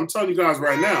part-time run. I'm telling you guys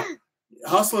right now,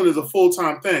 hustling is a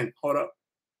full-time thing. Hold up.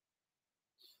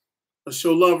 Let's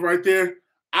show love right there.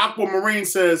 Aquamarine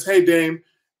says, hey, Daym,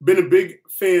 been a big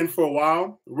fan for a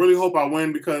while. Really hope I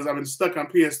win because I've been stuck on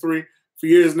PS3 for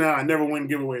years now. I never win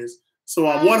giveaways. So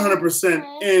I'm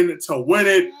 100% in to win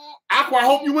it. Aqua, I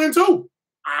hope you win too.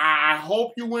 I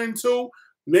hope you win too.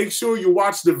 Make sure you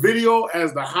watch the video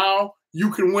as to how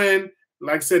you can win.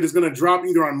 Like I said, it's going to drop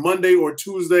either on Monday or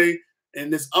Tuesday in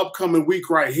this upcoming week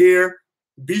right here.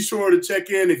 Be sure to check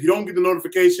in. If you don't get the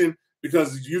notification,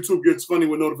 because YouTube gets funny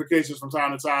with notifications from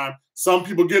time to time. Some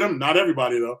people get them, not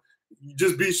everybody though.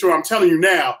 Just be sure, I'm telling you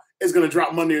now, it's going to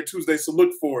drop Monday or Tuesday, so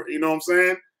look for it. You know what I'm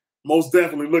saying? Most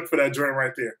definitely look for that joint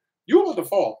right there. You're about to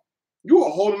fall. You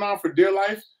are holding on for dear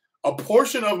life. A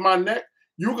portion of my neck,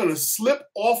 you're going to slip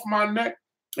off my neck,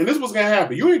 and this is what's going to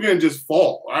happen. You ain't going to just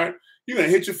fall, all right? You're going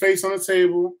to hit your face on the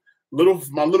table.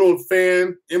 My little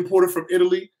fan imported from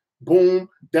Italy, boom,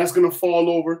 that's going to fall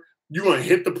over. You're going to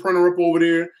hit the printer up over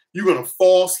there. You're going to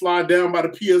fall, slide down by the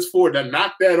PS4, then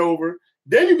knock that over.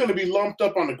 Then you're going to be lumped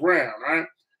up on the ground, right?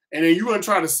 And then you're going to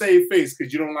try to save face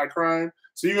because you don't like crying.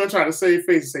 So you're going to try to save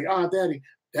face and say, oh, Daddy,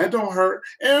 that don't hurt.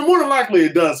 And more than likely,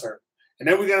 it does hurt. And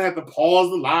then we're going to have to pause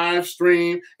the live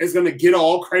stream. It's going to get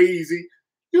all crazy.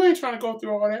 You ain't trying to go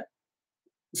through all that.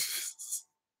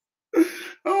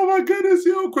 Oh, my goodness.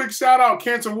 Yo, quick shout out.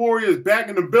 Cancer Warriors back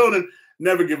in the building.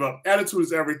 Never give up. Attitude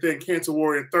is everything. Cancer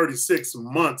Warrior, 36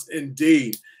 months.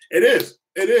 Indeed. It is.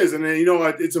 It is. And then, you know,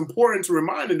 it's important to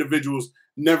remind individuals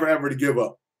never, ever to give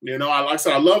up. You know, like I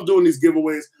said, I love doing these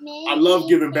giveaways. I love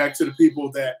giving back to the people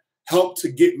that helped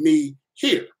to get me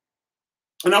here.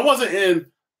 And I wasn't in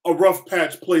a rough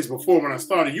patch place before when I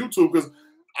started YouTube because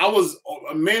I was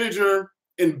a manager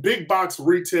in big box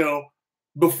retail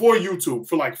before YouTube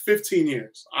for like 15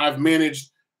 years. I've managed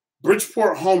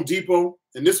Bridgeport Home Depot,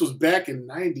 and this was back in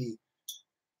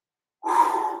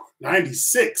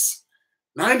 96.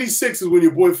 96 is when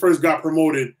your boy first got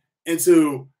promoted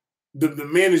into the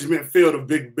management field of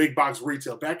big box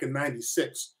retail back in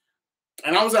 96.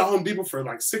 And I was at Home Depot for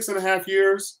like 6.5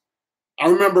 years. I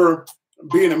remember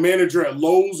being a manager at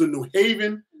Lowe's in New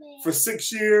Haven for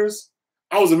 6 years.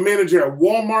 I was a manager at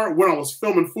Walmart when I was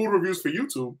filming food reviews for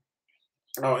YouTube.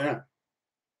 Oh, yeah.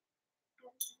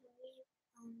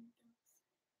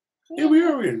 Yeah, we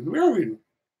are reading.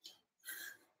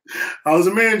 I was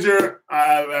a manager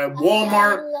at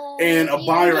Walmart and a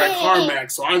buyer at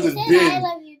CarMax. So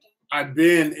I've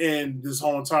been in this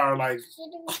whole entire like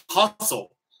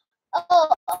hustle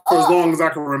for as long as I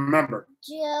can remember.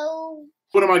 Joe.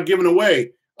 What am I giving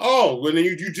away? Oh, well, then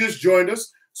you just joined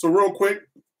us. So real quick,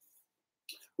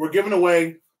 we're giving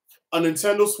away a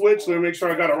Nintendo Switch. Let me make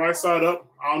sure I got it right side up.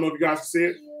 I don't know if you guys can see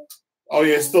it. Oh,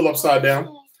 yeah, it's still upside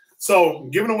down. So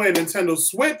giving away a Nintendo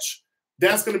Switch.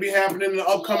 That's going to be happening in the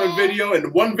upcoming video.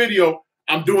 In one video,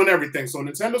 I'm doing everything. So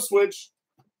Nintendo Switch.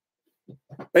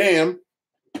 Bam.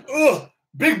 Ugh.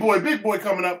 Big boy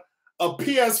coming up. A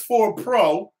PS4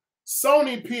 Pro.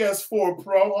 Sony PS4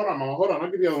 Pro. Hold on, Mama. Hold on. I'll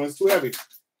get the other one. It's too heavy.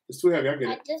 It's too heavy. I get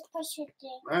it. I just pushed it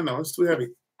there. I know. It's too heavy.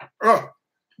 Ugh.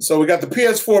 So we got the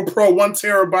PS4 Pro, 1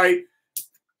 terabyte.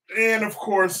 And, of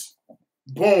course,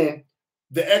 boom,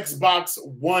 the Xbox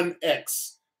One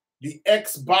X. The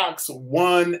Xbox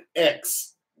One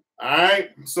X. All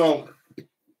right? So,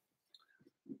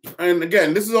 and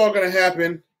again, this is all going to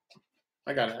happen.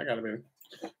 I got it, baby.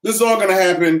 This is all going to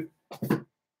happen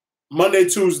Monday,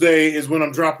 Tuesday is when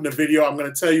I'm dropping the video. I'm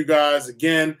going to tell you guys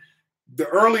again, the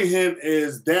early hint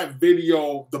is that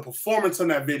video, the performance on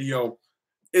that video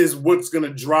is what's going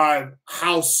to drive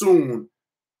how soon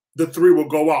the 3 will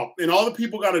go out. And all the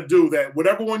people got to do that,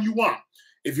 whatever one you want.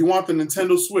 If you want the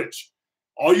Nintendo Switch,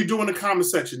 all you do in the comment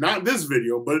section, not this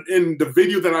video, but in the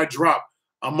video that I drop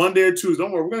on Monday or Tuesday.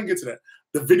 Don't worry, we're going to get to that.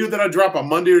 The video that I drop on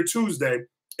Monday or Tuesday,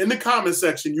 in the comment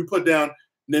section, you put down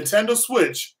Nintendo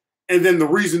Switch and then the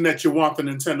reason that you want the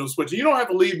Nintendo Switch. And you don't have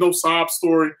to leave no sob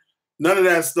story, none of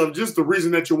that stuff, just the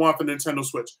reason that you want the Nintendo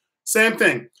Switch. Same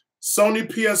thing. Sony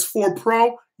PS4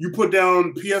 Pro, you put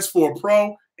down PS4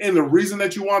 Pro and the reason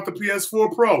that you want the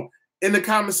PS4 Pro in the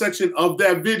comment section of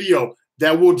that video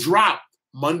that will drop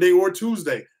Monday or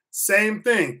Tuesday. Same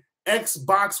thing.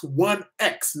 Xbox One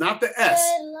X, not the S,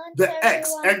 the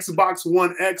X, Xbox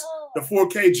One X, the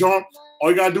 4K jump. All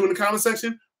you gotta do in the comment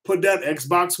section, put that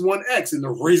Xbox One X and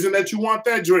the reason that you want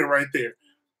that joint right there.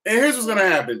 And here's what's gonna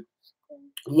happen.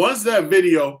 Once that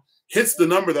video hits the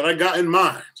number that I got in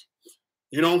mind,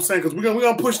 you know what I'm saying? Because we're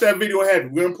gonna push that video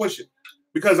ahead. We're gonna push it.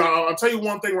 Because I'll tell you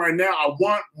one thing right now, I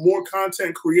want more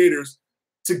content creators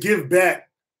to give back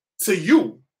to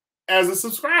you as a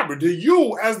subscriber, to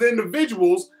you as the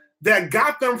individuals that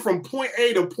got them from point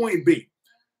A to point B.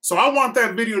 So I want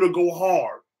that video to go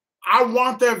hard. I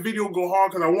want that video to go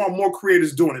hard because I want more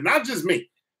creators doing it, not just me.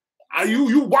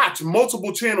 You watch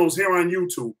multiple channels here on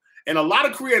YouTube, and a lot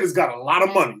of creators got a lot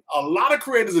of money. A lot of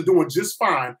creators are doing just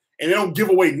fine, and they don't give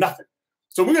away nothing.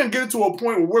 So we're going to get it to a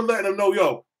point where we're letting them know,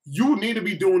 yo, you need to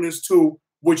be doing this too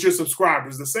with your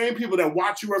subscribers. The same people that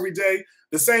watch you every day,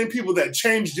 the same people that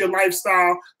changed your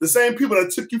lifestyle, the same people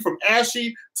that took you from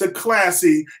ashy to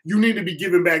classy, you need to be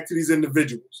giving back to these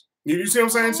individuals. You see what I'm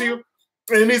saying to you?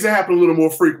 And it needs to happen a little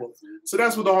more frequently. So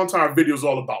that's what the whole entire video is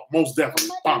all about. Most definitely.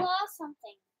 Somebody lost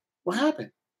something. What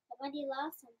happened? Somebody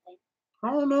lost something.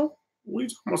 I don't know. What are you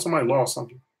talking about? Somebody lost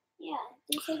something? Yeah.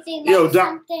 They said they lost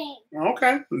something.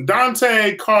 Okay.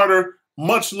 Dante Carter,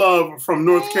 much love from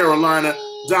North Carolina.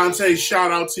 Dante,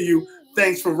 shout out to you.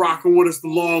 Thanks for rocking with us the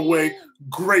long way.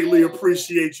 Greatly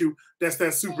appreciate you. That's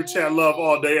that super chat love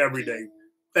all day, every day.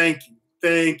 Thank you.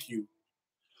 Thank you.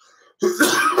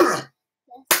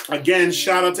 Again,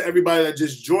 shout out to everybody that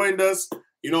just joined us.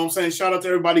 You know what I'm saying? Shout out to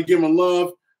everybody giving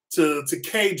love to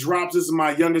K Drops. This is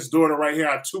my youngest daughter right here.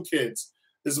 I have 2 kids.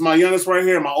 This is my youngest right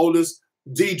here. My oldest,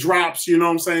 D Drops. You know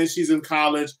what I'm saying? She's in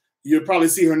college. You'll probably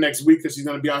see her next week because she's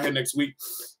going to be out here next week.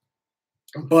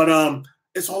 But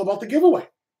it's all about the giveaway.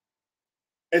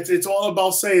 It's all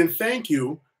about saying thank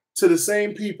you to the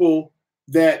same people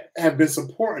that have been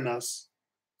supporting us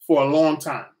for a long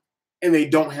time, and they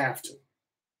don't have to.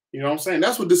 You know what I'm saying?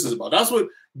 That's what this is about. That's what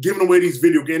giving away these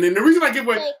video games. And the reason I give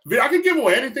away, I can give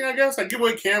away anything, I guess. I give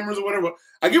away cameras or whatever.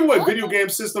 I give away video game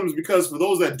systems because for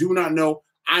those that do not know,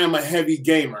 I am a heavy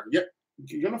gamer. Yep,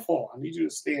 you're going to fall. I need you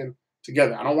to stand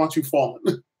together. I don't want you falling.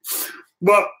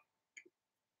 But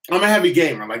I'm a heavy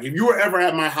gamer. Like if you were ever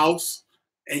at my house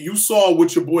and you saw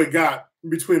what your boy got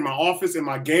between my office and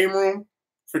my game room,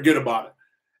 forget about it.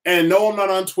 And no, I'm not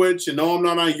on Twitch, and no, I'm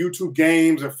not on YouTube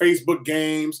games or Facebook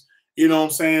games, you know what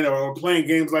I'm saying, or playing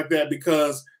games like that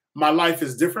because my life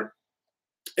is different.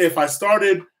 If I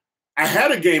started, I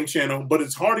had a game channel, but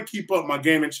it's hard to keep up my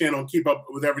gaming channel and keep up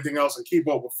with everything else and keep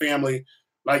up with family.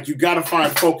 Like you got to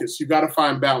find focus. You got to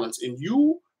find balance. And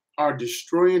you are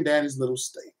destroying daddy's little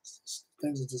steaks.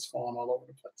 Things are just falling all over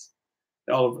the place.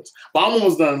 All of us. But I'm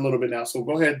almost done a little bit now. So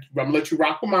go ahead. I'm going to let you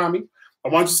rock with mommy. I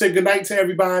want you to say good night to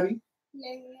everybody.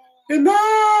 Good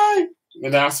night.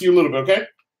 And I'll see you a little bit, okay?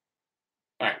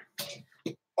 All right.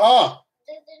 Oh.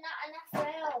 There's not enough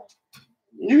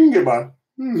room. You can get by.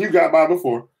 You got by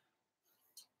before.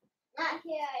 Not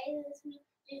here.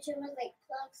 There's too much like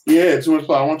plugs. Yeah, too much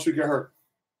plug. I want you to get hurt.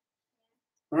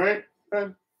 All right?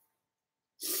 Probably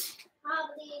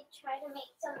try to make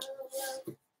some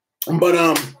little. But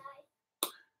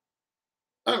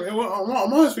I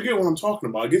always forget what I'm talking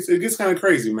about. It gets kind of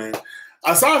crazy, man.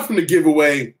 Aside from the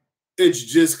giveaway, it's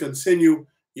just continue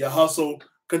your hustle,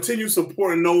 continue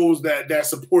supporting those that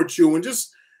support you, and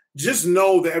just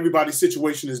know that everybody's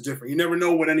situation is different. You never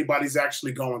know what anybody's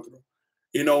actually going through,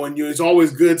 you know. And it's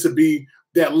always good to be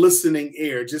that listening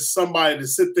ear, just somebody to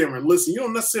sit there and listen. You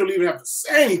don't necessarily even have to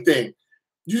say anything.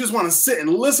 You just want to sit and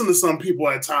listen to some people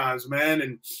at times, man.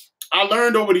 And I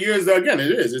learned over the years that again,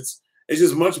 it's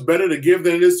just much better to give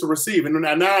than it is to receive. And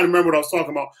now I remember what I was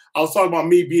talking about. I was talking about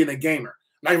me being a gamer.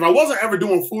 Like if I wasn't ever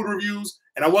doing food reviews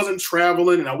and I wasn't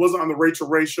traveling and I wasn't on the Rachel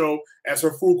Ray show as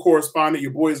her food correspondent,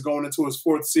 your boy is going into his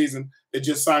 4th season. They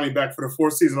just signed me back for the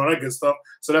 4th season, all that good stuff.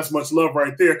 So that's much love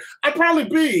right there. I'd probably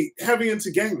be heavy into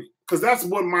gaming because that's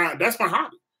my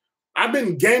hobby. I've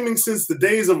been gaming since the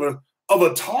days of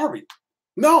Atari.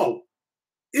 No,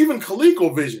 even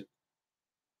ColecoVision.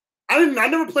 I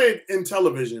never played in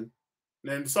television.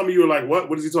 And some of you are like, what?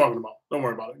 What is he talking about? Don't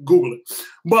worry about it. Google it.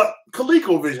 But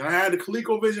ColecoVision. I had the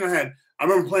ColecoVision. I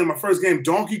remember playing my first game,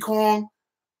 Donkey Kong.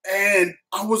 And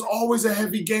I was always a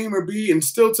heavy gamer, B. And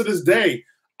still to this day,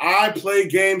 I play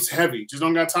games heavy. Just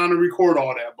don't got time to record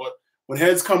all that. But when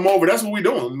heads come over, that's what we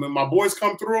doing. When my boys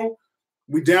come through,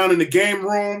 we down in the game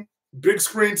room, big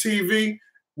screen TV.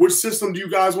 Which system do you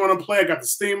guys want to play? I got the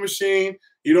Steam machine.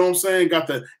 You know what I'm saying? Got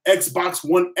the Xbox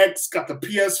One X, got the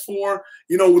PS4,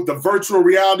 with the virtual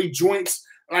reality joints.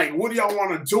 Like, what do y'all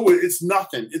want to do? It's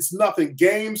nothing. It's nothing.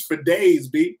 Games for days,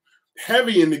 B.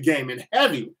 Heavy in the game and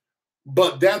heavy.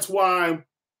 But that's why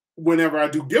whenever I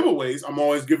do giveaways, I'm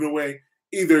always giving away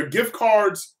either gift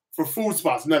cards for food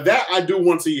spots. Now, that I do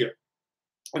once a year.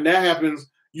 And that happens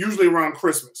usually around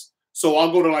Christmas. So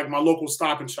I'll go to, like, my local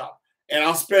Stop and Shop. And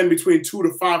I'll spend between $200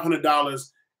 to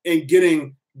 $500 in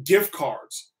getting gift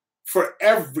cards for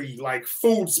every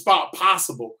food spot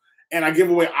possible. And I give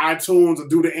away iTunes, I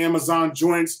do the Amazon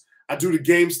joints, I do the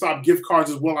GameStop gift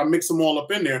cards as well. I mix them all up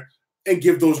in there and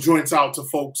give those joints out to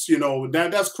folks.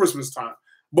 That's Christmas time.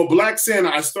 But Black Santa,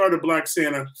 I started Black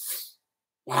Santa.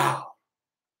 Wow.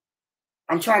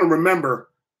 I'm trying to remember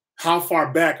how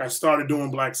far back I started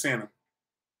doing Black Santa.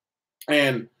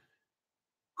 And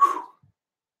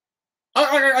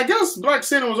I guess Black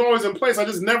Santa was always in place. I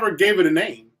just never gave it a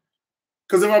name.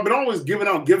 Because if I've been always giving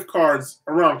out gift cards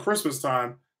around Christmas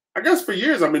time, I guess for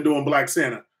years I've been doing Black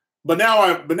Santa. But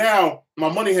now my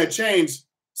money had changed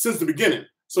since the beginning.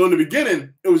 So in the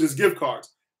beginning, it was just gift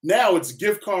cards. Now it's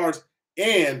gift cards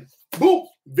and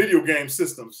video game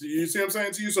systems. You see what I'm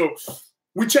saying to you? So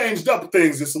we changed up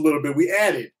things just a little bit. We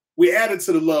added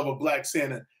to the love of Black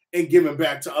Santa and giving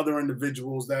back to other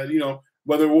individuals that,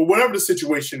 whatever the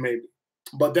situation may be.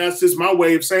 But that's just my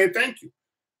way of saying thank you.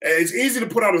 It's easy to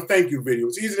put out a thank you video.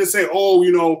 It's easy to say,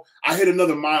 I hit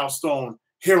another milestone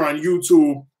here on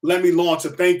YouTube. Let me launch a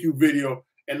thank you video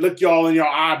and look y'all in your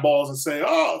eyeballs and say,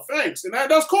 oh, thanks. And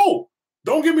that's cool.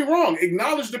 Don't get me wrong.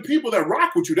 Acknowledge the people that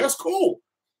rock with you. That's cool.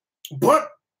 But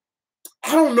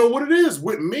I don't know what it is.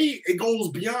 With me, it goes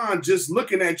beyond just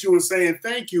looking at you and saying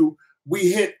thank you.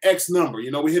 We hit X number.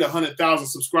 We hit 100,000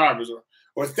 subscribers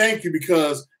or thank you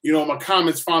because, my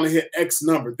comments finally hit X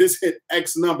number. This hit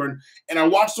X number. And I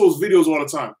watch those videos all the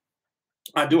time.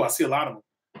 I do. I see a lot of them.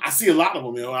 I see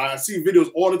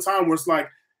videos all the time where it's like,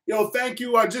 thank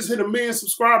you. I just hit 1 million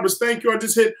subscribers. Thank you. I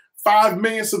just hit 5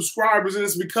 million subscribers. And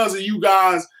it's because of you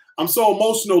guys. I'm so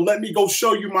emotional. Let me go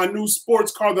show you my new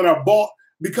sports car that I bought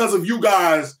because of you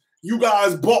guys. You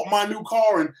guys bought my new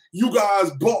car and you guys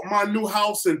bought my new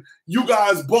house and you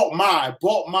guys bought my.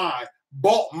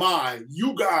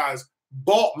 You guys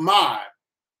bought my.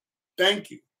 Thank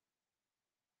you.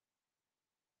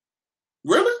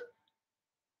 Really?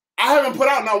 I haven't put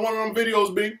out not one of them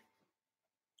videos, B.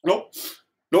 Nope.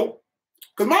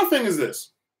 Because my thing is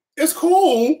this. It's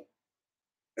cool.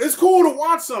 It's cool to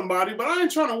watch somebody, but I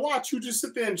ain't trying to watch you just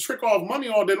sit there and trick off money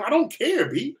all day. I don't care,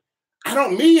 B.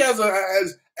 Me as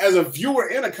a viewer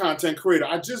and a content creator,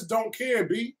 I just don't care,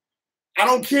 B. I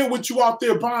don't care what you out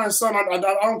there buying, son. I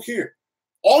don't care.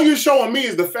 All you're showing me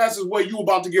is the fastest way you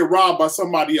about to get robbed by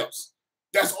somebody else.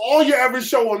 That's all you're ever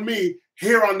showing me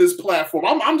here on this platform.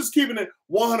 I'm just keeping it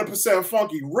 100%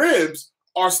 funky. Ribs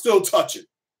are still touching.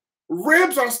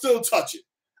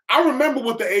 I remember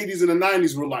what the 80s and the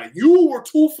 90s were like. You were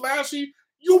too flashy.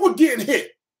 You were getting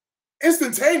hit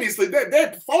instantaneously.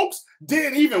 That folks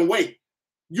didn't even wait.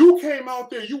 You came out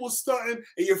there, you was stunting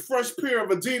in your fresh pair of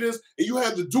Adidas, and you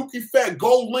had the Dookie Fat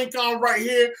gold link on right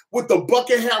here with the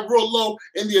bucket hat real low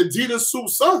and the Adidas suit,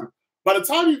 son. By the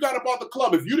time you got up out the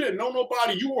club, if you didn't know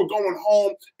nobody, you were going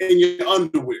home in your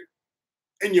underwear.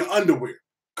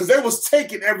 Because they was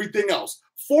taking everything else.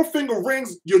 4-finger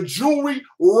rings, your jewelry,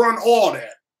 run all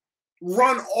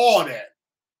that.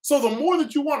 So the more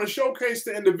that you want to showcase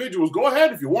to individuals, go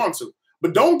ahead if you want to.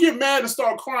 But don't get mad and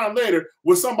start crying later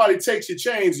when somebody takes your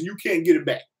chains and you can't get it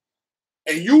back.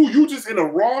 And you just in the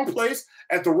wrong place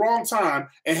at the wrong time.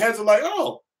 And heads are like,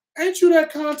 oh, ain't you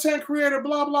that content creator,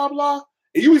 blah, blah, blah.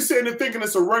 And you be sitting there thinking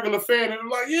it's a regular fan. And they're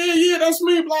like, yeah, that's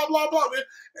me, blah, blah, blah.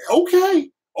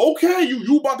 Okay,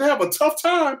 you about to have a tough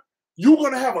time. You're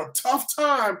going to have a tough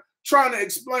time trying to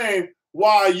explain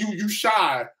why you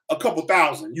shy a couple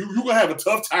thousand. You're going to have a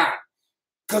tough time.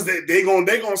 Because they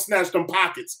gonna snatch them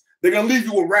pockets. They're gonna leave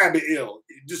you with rabbit ear.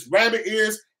 Just rabbit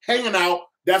ears hanging out.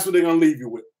 That's what they're gonna leave you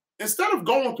with. Instead of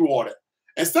going through all that,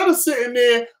 instead of sitting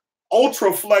there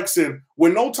ultra flexing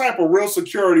with no type of real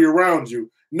security around you,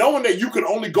 knowing that you can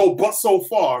only go but so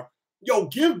far, yo,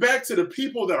 give back to the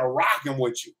people that are rocking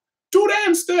with you. Do that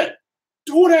instead.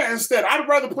 Do that instead. I'd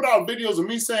rather put out videos of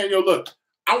me saying, yo, look,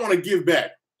 I want to give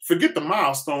back. Forget the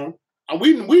milestone. And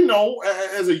we know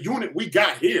as a unit we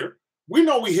got here. We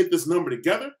know we hit this number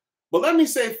together. But let me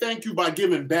say thank you by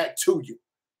giving back to you.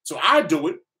 So I do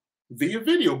it via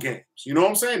video games. You know what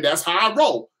I'm saying? That's how I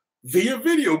roll. Via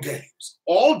video games.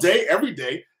 All day, every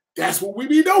day. That's what we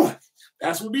be doing.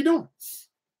 That's what we be doing.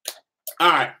 All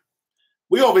right.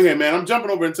 We over here, man. I'm jumping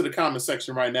over into the comment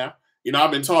section right now. You know,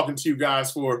 I've been talking to you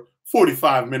guys for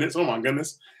 45 minutes. Oh, my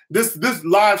goodness. This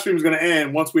live stream is going to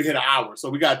end once we hit an hour. So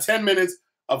we got 10 minutes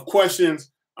of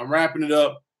questions. I'm wrapping it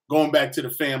up, going back to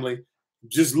the family.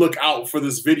 Just look out for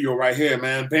this video right here,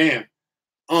 man. Bam.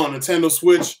 On Nintendo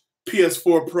Switch,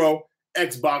 PS4 Pro,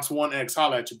 Xbox One X.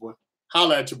 Holla at your boy.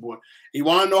 Holla at your boy. You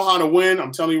want to know how to win?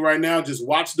 I'm telling you right now, just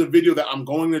watch the video that I'm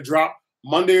going to drop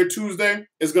Monday or Tuesday.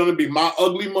 It's going to be my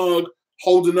ugly mug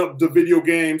holding up the video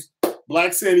games.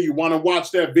 Black Sandy, you want to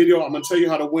watch that video? I'm going to tell you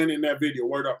how to win in that video.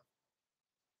 Word up.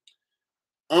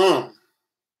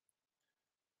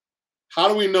 How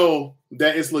do we know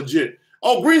that it's legit?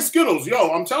 Oh, Green Skittles.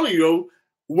 Yo, I'm telling you,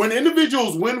 when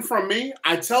individuals win from me,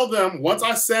 I tell them once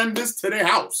I send this to their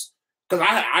house, because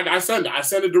I send it. I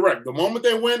send it direct. The moment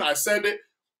they win, I send it.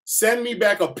 Send me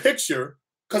back a picture,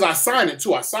 because I sign it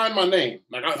too. I sign my name.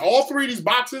 Like all three of these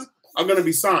boxes are going to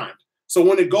be signed. So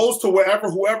when it goes to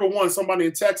whoever won, somebody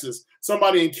in Texas,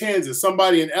 somebody in Kansas,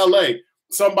 somebody in LA,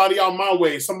 somebody out my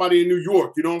way, somebody in New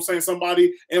York, you know what I'm saying?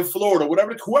 Somebody in Florida,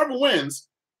 whoever wins,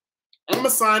 I'm going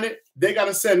to sign it. They got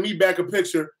to send me back a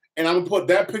picture, and I'm going to put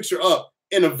that picture up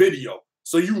in a video.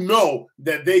 So you know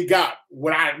that they got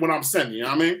what I'm sending. You know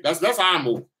what I mean? That's how I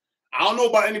move. I don't know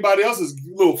about anybody else's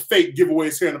little fake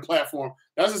giveaways here on the platform.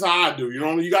 That's just how I do. You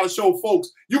know, you got to show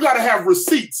folks. You got to have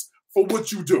receipts for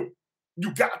what you do.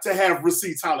 You got to have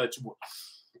receipts. Holla at your boy.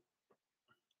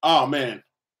 Oh, man.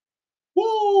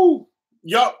 Woo.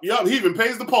 Yup. He even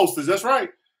pays the postage. That's right.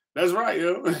 That's right,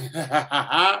 yo.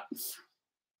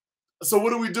 So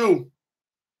what do we do?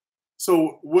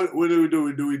 So what do we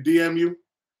do? Do we DM you?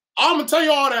 I'm going to tell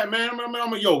you all that, man.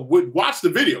 Watch the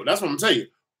video. That's what I'm going to tell you.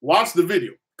 Watch the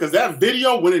video. Because that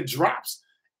video, when it drops,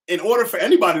 in order for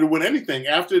anybody to win anything,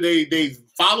 after they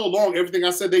follow along everything I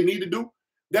said they need to do,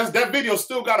 that video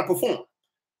still got to perform.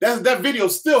 That video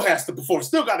still has to perform.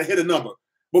 Still got to hit a number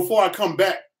before I come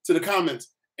back to the comments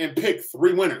and pick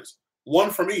 3 winners, 1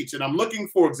 from each. And I'm looking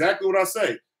for exactly what I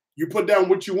say. You put down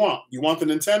what you want. You want the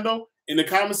Nintendo? In the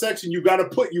comment section, you got to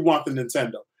put you want the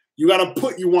Nintendo. You got to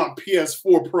put you want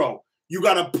PS4 Pro. You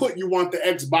got to put you want the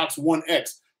Xbox One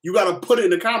X. You got to put it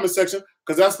in the comment section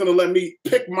because that's going to let me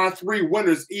pick my 3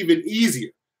 winners even easier.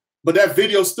 But that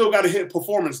video still got to hit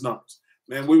performance numbers.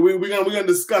 Man, we're gonna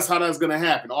discuss how that's gonna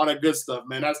happen, all that good stuff,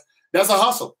 man. That's a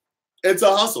hustle. It's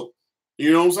a hustle.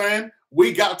 You know what I'm saying?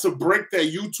 We got to break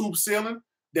that YouTube ceiling.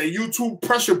 That YouTube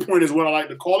pressure point is what I like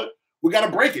to call it. We got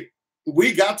to break it.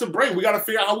 We got to break. We got to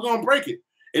figure out how we're gonna break it.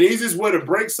 And the easiest way to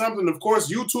break something, of course,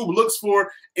 YouTube looks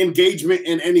for engagement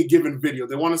in any given video.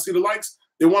 They want to see the likes.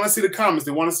 They want to see the comments.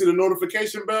 They want to see the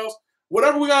notification bells.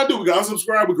 Whatever we got to do, we got to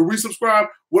subscribe. We can resubscribe.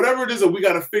 Whatever it is that we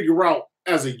got to figure out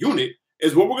as a unit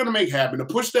is what we're going to make happen to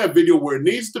push that video where it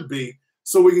needs to be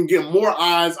so we can get more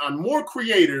eyes on more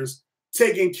creators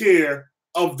taking care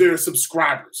of their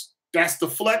subscribers. That's the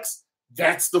flex.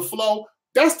 That's the flow.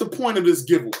 That's the point of this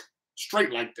giveaway.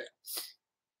 Straight like that.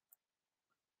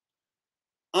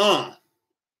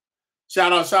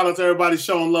 Shout out to everybody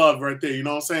showing love right there. You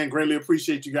know what I'm saying? Greatly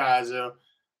appreciate you guys.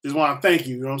 Just want to thank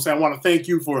you. You know what I'm saying? I want to thank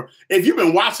you for, if you've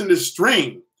been watching this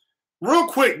stream, real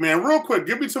quick, man, real quick,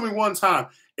 give me to me one time.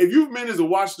 If you've managed to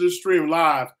watch this stream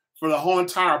live for the whole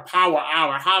entire power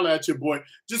hour, holla at your boy,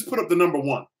 just put up the number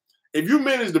 1. If you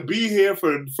managed to be here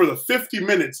for the 50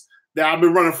 minutes that I've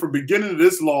been running from beginning to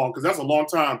this long, because that's a long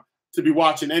time to be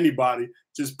watching anybody,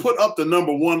 just put up the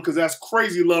number 1 because that's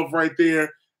crazy love right there.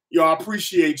 Yo, I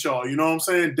appreciate y'all. You know what I'm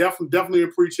saying? Definitely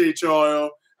appreciate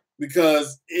y'all,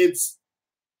 because it's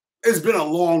been a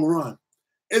long run.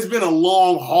 It's been a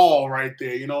long haul right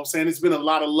there. You know what I'm saying? It's been a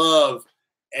lot of love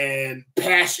and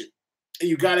passion. And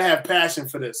you got to have passion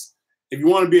for this. If you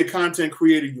want to be a content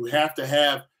creator, you have to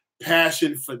have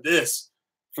passion for this.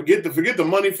 Forget the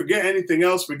money, forget anything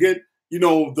else, forget,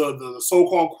 the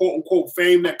so-called quote-unquote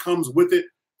fame that comes with it.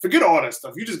 Forget all that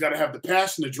stuff. You just got to have the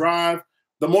passion, the drive,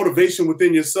 the motivation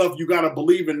within yourself. You got to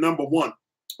believe in number 1.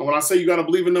 And when I say you got to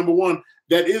believe in number one,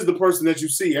 that is the person that you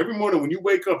see. Every morning when you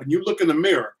wake up and you look in the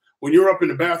mirror, when you're up in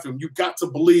the bathroom, you got to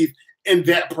believe in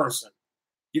that person.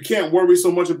 You can't worry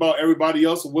so much about everybody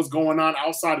else and what's going on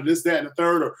outside of this, that, and the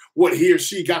third, or what he or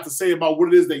she got to say about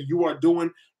what it is that you are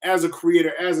doing as a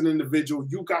creator, as an individual.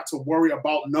 You got to worry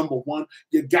about number one.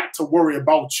 You got to worry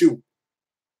about you.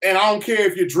 And I don't care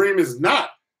if your dream is not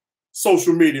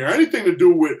social media or anything to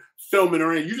do with filming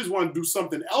or anything. You just want to do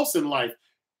something else in life.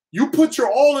 You put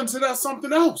your all into that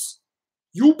something else.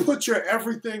 You put your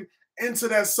everything into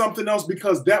that something else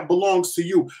because that belongs to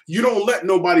you. You don't let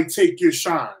nobody take your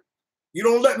shine. You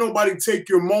don't let nobody take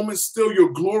your moment, steal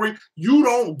your glory. You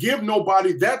don't give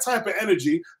nobody that type of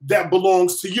energy that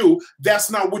belongs to you.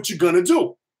 That's not what you're going to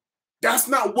do. That's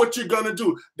not what you're going to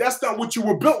do. That's not what you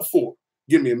were built for.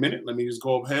 Give me a minute. Let me just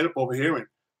go ahead up over here and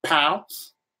pow.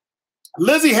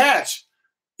 Lizzie Hatch.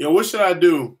 Yo, what should I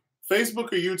do?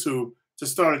 Facebook or YouTube to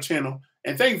start a channel?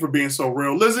 And thank you for being so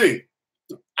real. Lizzie,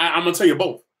 I'm going to tell you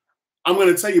both. I'm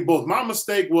going to tell you both. My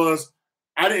mistake was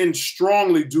I didn't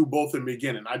strongly do both in the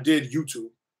beginning. I did YouTube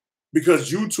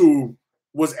because YouTube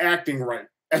was acting right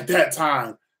at that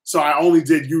time. So I only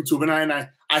did YouTube, and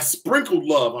I sprinkled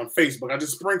love on Facebook. I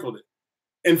just sprinkled it.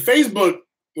 And Facebook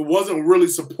wasn't really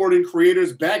supporting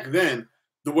creators back then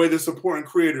the way they're supporting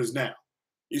creators now.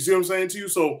 You see what I'm saying to you?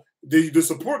 So the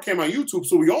support came on YouTube,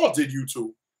 so we all did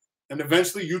YouTube. And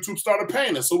eventually YouTube started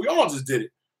paying us, so we all just did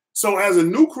it. So as a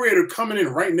new creator coming in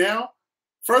right now,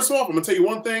 first off, I'm going to tell you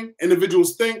one thing.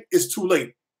 Individuals think it's too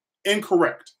late.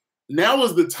 Incorrect. Now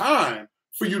is the time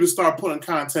for you to start putting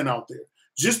content out there.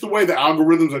 Just the way the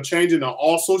algorithms are changing on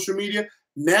all social media,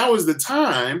 now is the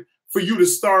time for you to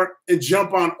start and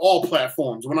jump on all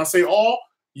platforms. When I say all,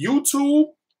 YouTube,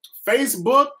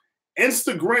 Facebook,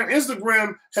 Instagram.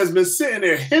 Instagram has been sitting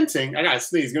there hinting. I got to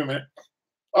sneeze. Give me a minute.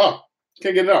 Oh,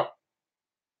 can't get it out.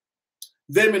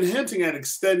 They've been hinting at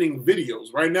extending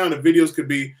videos. Right now, the videos could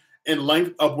be in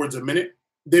length upwards a minute.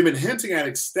 They've been hinting at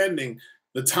extending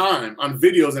the time on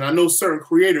videos, and I know certain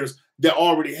creators that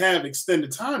already have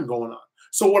extended time going on.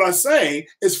 So what I say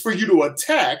is for you to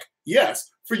attack,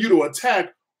 yes, for you to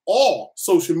attack all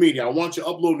social media. I want you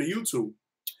uploading to YouTube.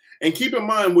 And keep in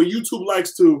mind what YouTube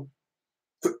likes to,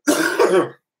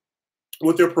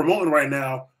 what they're promoting right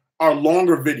now are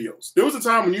longer videos. There was a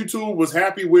time when YouTube was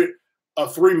happy with a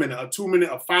 3-minute, a 2-minute,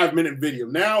 a 5-minute video.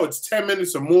 Now it's 10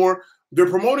 minutes or more. They're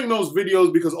promoting those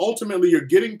videos because ultimately you're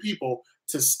getting people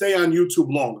to stay on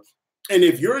YouTube longer. And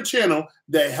if you're a channel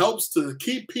that helps to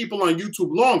keep people on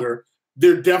YouTube longer,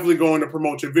 they're definitely going to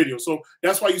promote your video. So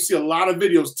that's why you see a lot of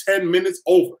videos 10 minutes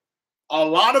over. A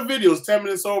lot of videos 10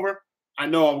 minutes over. I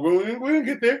know we're going to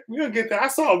get there. We're going to get there. I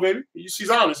saw it, baby. She's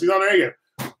on it. She's on her again.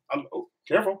 Oh,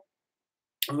 careful.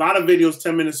 A lot of videos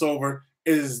 10 minutes over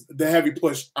is the heavy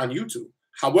push on YouTube.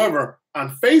 However,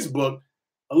 on Facebook,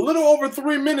 a little over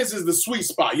 3 minutes is the sweet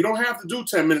spot. You don't have to do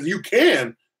 10 minutes. You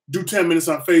can do 10 minutes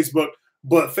on Facebook,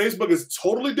 but Facebook is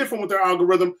totally different with their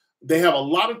algorithm. They have a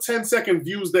lot of 10-second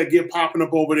views that get popping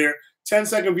up over there.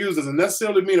 10-second views doesn't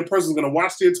necessarily mean a person's going to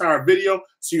watch the entire video,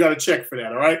 so you got to check for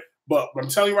that, all right? But I'm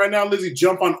telling you right now, Lizzie,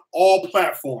 jump on all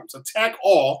platforms. Attack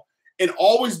all, and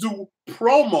always do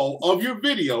promo of your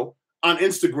video on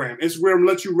Instagram. Instagram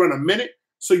lets you run a minute,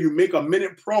 so you make a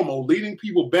minute promo leading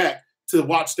people back to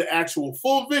watch the actual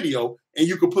full video, and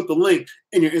you can put the link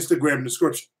in your Instagram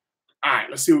description. All right,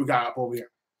 let's see what we got up over here.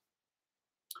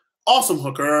 Awesome,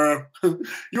 Hooker.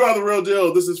 You are the real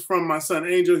deal. This is from my son,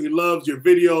 Angel. He loves your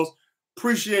videos.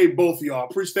 Appreciate both of y'all.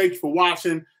 Thank you for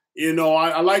watching. You know,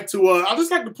 I like to, I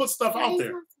just like to put stuff out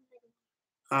there.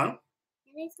 Huh?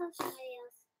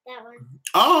 That one.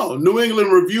 Oh, New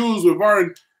England Reviews with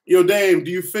Varn. Yo, Daym,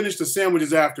 do you finish the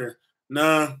sandwiches after?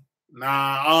 Nah.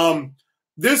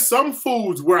 There's some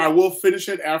foods where I will finish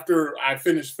it after I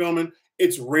finish filming.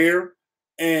 It's rare.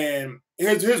 And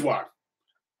here's why.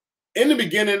 In the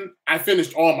beginning, I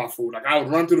finished all my food. Like I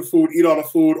would run through the food, eat all the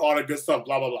food, all the good stuff,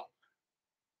 blah, blah, blah.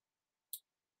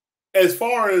 As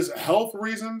far as health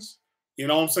reasons, you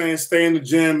know what I'm saying? Stay in the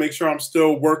gym, make sure I'm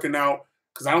still working out.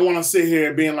 Because I don't want to sit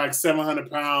here being like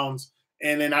 700 pounds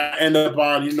and then I end up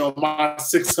on, you know, my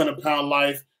 600-pound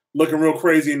life looking real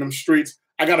crazy in them streets.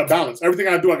 I got to balance. Everything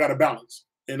I do, I got to balance,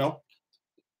 you know?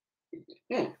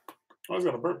 I always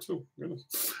got to burp too.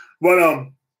 Goodness. But I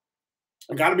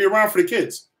got to be around for the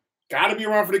kids. Got to be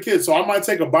around for the kids. So I might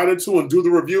take a bite or two and do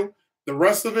the review. The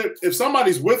rest of it, if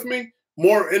somebody's with me,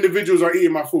 more individuals are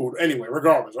eating my food anyway,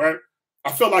 regardless, right?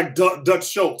 I feel like Dutch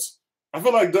Schultz. I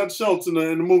feel like Dutch Schultz in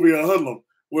the movie Hoodlum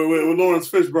with Lawrence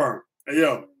Fishburne. Hey,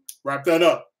 yo, wrap that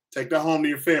up. Take that home to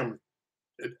your family.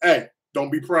 Hey,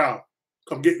 don't be proud.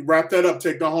 Wrap that up.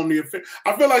 Take that home to your family.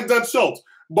 I feel like Dutch Schultz.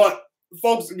 But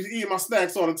folks be eating my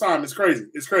snacks all the time. It's crazy.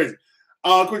 It's crazy.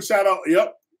 Quick shout out,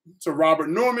 to Robert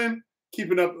Norman,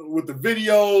 keeping up with the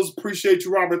videos. Appreciate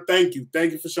you, Robert. Thank you.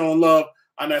 Thank you for showing love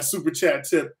on that super chat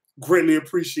tip. Greatly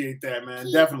appreciate that, man.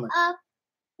 Keep Definitely. up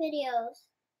videos.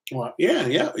 Well,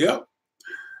 yeah.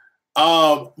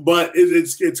 But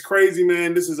it's crazy,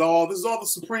 man. This is all the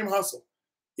supreme hustle.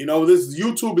 This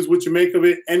YouTube is what you make of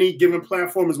it. Any given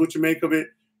platform is what you make of it.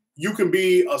 You can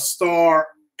be a star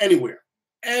anywhere.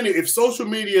 And if social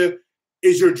media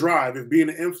is your drive, if being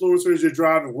an influencer is your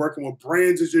drive, and working with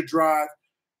brands is your drive,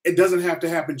 it doesn't have to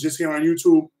happen just here on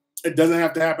YouTube. It doesn't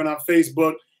have to happen on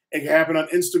Facebook. It can happen on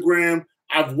Instagram.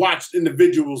 I've watched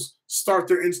individuals start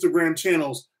their Instagram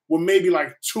channels with maybe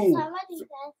like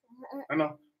I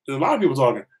know there's a lot of people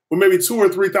talking, with maybe 2,000 or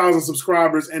 3,000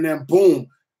 subscribers, and then boom,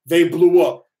 they blew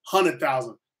up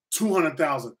 100,000,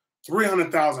 200,000,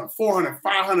 300,000, 400,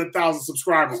 500,000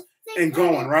 subscribers and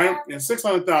going, right? And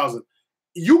 600,000.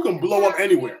 You can blow up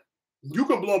anywhere. You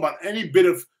can blow up on any bit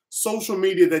of social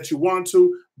media that you want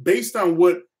to, based on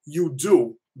what you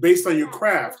do, based on your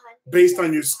craft, based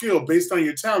on your skill, based on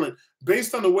your talent,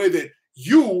 based on the way that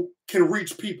you can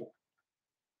reach people.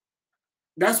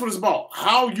 That's what it's about.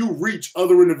 How you reach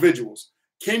other individuals.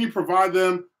 Can you provide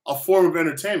them a form of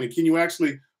entertainment? Can you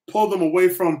actually pull them away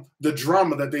from the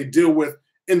drama that they deal with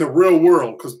in the real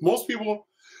world? Because most people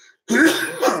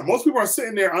are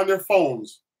sitting there on their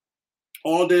phones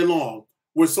all day long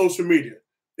with social media.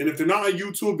 And if they're not on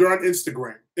YouTube, they're on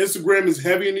Instagram. Instagram is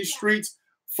heavy in these streets.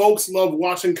 Folks love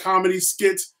watching comedy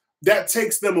skits. That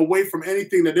takes them away from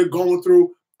anything that they're going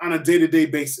through on a day-to-day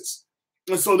basis.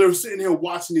 And so they're sitting here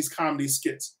watching these comedy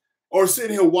skits, or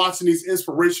sitting here watching these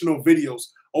inspirational videos,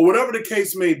 or whatever the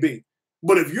case may be.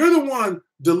 But if you're the one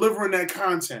delivering that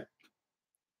content,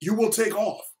 you will take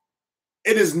off.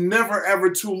 It is never,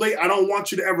 ever too late. I don't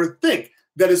want you to ever think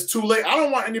that it's too late. I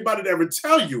don't want anybody to ever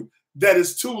tell you that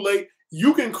it's too late.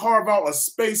 You can carve out a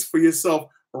space for yourself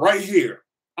right here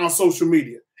on social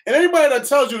media. And anybody that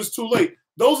tells you it's too late,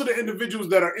 those are the individuals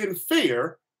that are in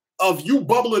fear of you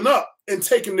bubbling up and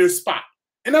taking their spot.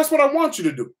 And that's what I want you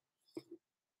to do.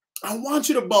 I want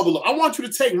you to bubble up. I want you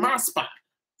to take my spot.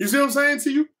 You see what I'm saying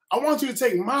to you? I want you to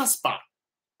take my spot.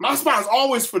 My spot is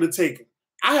always for the taking.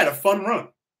 I had a fun run.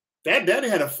 Daddy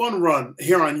had a fun run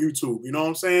here on YouTube. You know what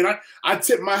I'm saying? I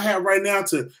tip my hat right now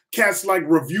to cats like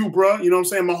Review, bro. You know what I'm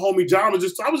saying? My homie John I was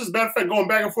just, matter of fact, going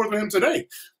back and forth with him today.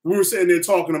 We were sitting there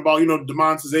talking about, the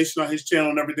demonetization on his channel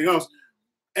and everything else.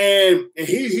 And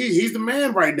he's the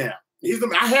man right now.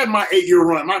 I had my 8-year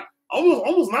run. My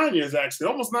almost 9 years, actually.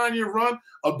 Almost 9-year run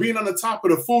of being on the top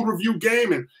of the food review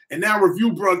game. And now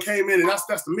Review Bro came in, and that's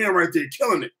the man right there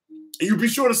killing it. And you be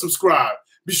sure to subscribe.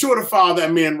 Be sure to follow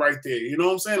that man right there. You know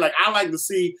what I'm saying? Like, I like to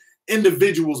see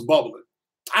individuals bubbling.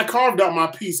 I carved out my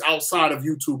piece outside of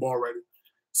YouTube already.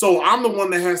 So I'm the one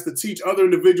that has to teach other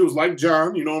individuals like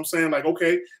John, you know what I'm saying? Like,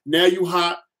 okay, now you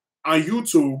hot on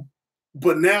YouTube,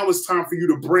 but now it's time for you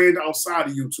to brand outside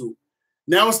of YouTube.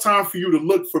 Now it's time for you to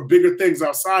look for bigger things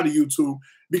outside of YouTube,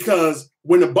 because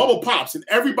when the bubble pops, and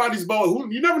everybody's bubble,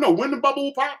 you never know when the bubble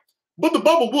will pop, but the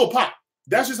bubble will pop.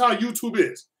 That's just how YouTube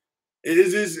is. It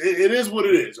is what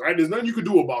it is, right? There's nothing you can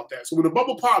do about that. So when the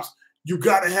bubble pops, you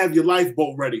got to have your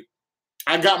lifeboat ready.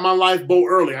 I got my lifeboat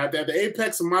early. At the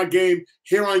apex of my game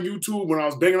here on YouTube, when I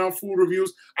was banging out food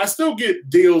reviews, I still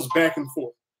get deals back and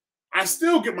forth. I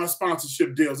still get my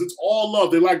sponsorship deals. It's all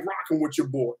love. They like rocking with your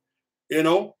boy,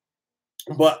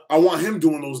 But I want him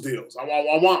doing those deals. I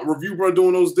want Review Bro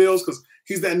doing those deals, because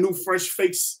he's that new fresh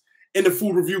face in the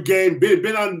food review game.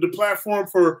 Been on the platform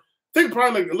for, I think,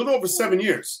 probably like a little over 7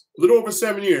 years.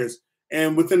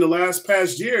 And within the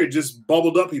past year, it just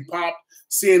bubbled up. He popped.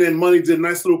 CNN Money did a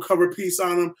nice little cover piece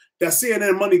on him. That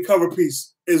CNN Money cover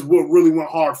piece is what really went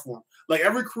hard for him. Like,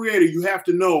 every creator, you have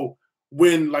to know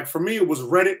when, like, for me, it was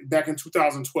Reddit back in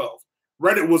 2012.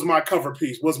 Reddit was my cover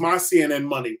piece, was my CNN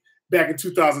Money back in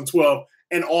 2012.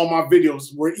 And all my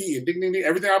videos were eating. Ding, ding, ding.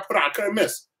 Everything I put out, I couldn't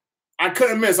miss. I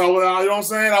couldn't miss. You know what I'm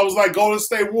saying? I was like Golden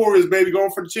State Warriors, baby,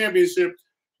 going for the championship.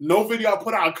 No video I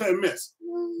put out, I couldn't miss.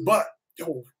 But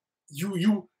you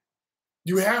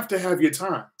have to have your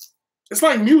time. It's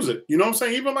like music, you know what I'm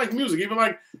saying? Even like music, even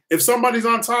like if somebody's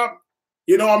on top,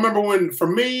 I remember when, for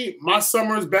me, my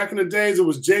summers back in the days, it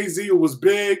was Jay-Z, it was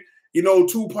Big,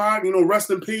 Tupac, rest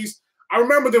in peace. I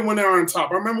remember them when they were on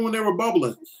top. I remember when they were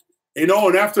bubbling, and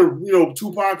after,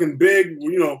 Tupac and Big,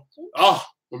 were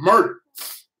murdered.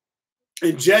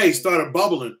 And Jay started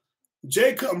bubbling.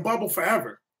 Jay couldn't bubble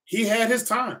forever. He had his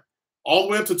time all the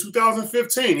way up to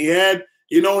 2015. He had,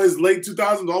 his late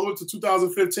 2000s all the way up to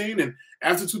 2015. And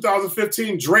after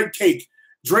 2015,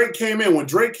 Drake came in. When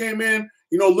Drake came in,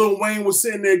 Lil Wayne was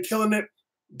sitting there killing it.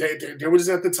 They were just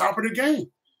at the top of the game.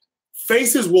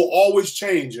 Faces will always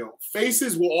change, yo.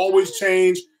 Faces will always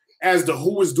change as to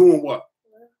who is doing what.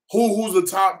 Who's the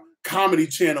top comedy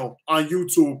channel on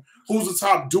YouTube? Who's the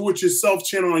top do-it-yourself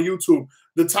channel on YouTube?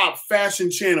 The top fashion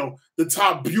channel, the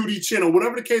top beauty channel,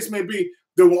 whatever the case may be,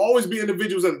 there will always be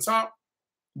individuals at the top,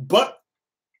 but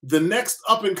the next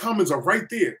up-and-comers are right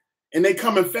there, and they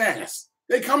coming fast.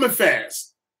 They coming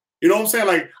fast. You know what I'm saying?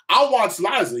 Like, I watch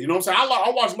Liza, you know what I'm saying?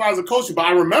 I watch Liza Koshy, but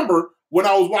I remember when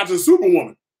I was watching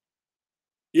Superwoman.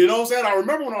 You know what I'm saying? I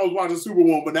remember when I was watching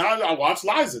Superwoman, but now I watch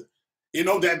Liza. You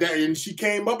know, that and she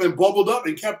came up and bubbled up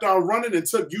and kept on running and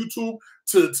took YouTube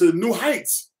to new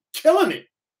heights, killing it.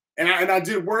 And I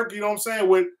did work, you know what I'm saying,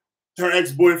 with her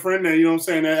ex-boyfriend, and you know what I'm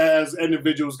saying, as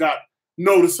individuals got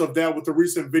notice of that with the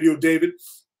recent video, David.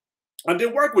 I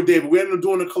did work with David. We ended up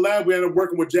doing a collab. We ended up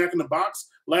working with Jack in the Box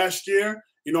last year.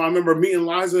 You know, I remember meeting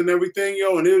Liza and everything,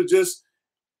 yo, and it was just,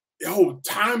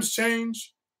 times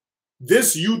change.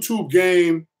 This YouTube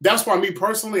game, that's why me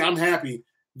personally, I'm happy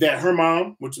that her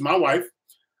mom, which is my wife,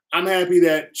 I'm happy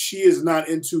that she is not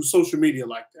into social media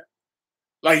like that.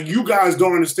 Like, you guys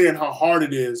don't understand how hard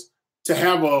it is to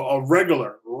have a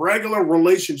regular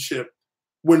relationship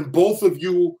when both of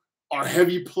you are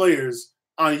heavy players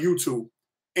on YouTube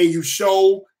and you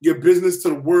show your business to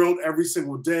the world every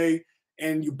single day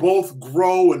and you both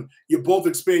grow and you both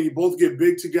expand, you both get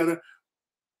big together.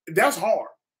 That's hard.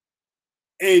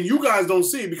 And you guys don't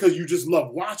see it because you just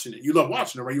love watching it. You love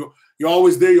watching it, right? You're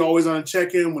always there. You're always on a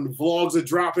check-in when the vlogs are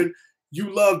dropping.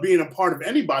 You love being a part of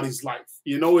anybody's life.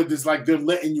 You know, it's like they're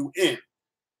letting you in.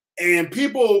 And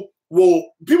people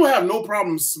have no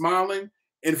problem smiling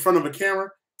in front of a camera,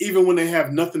 even when they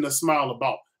have nothing to smile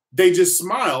about. They just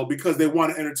smile because they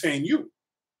want to entertain you.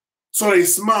 So they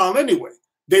smile anyway.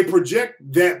 They project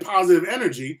that positive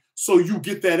energy so you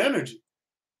get that energy.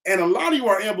 And a lot of you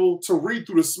are able to read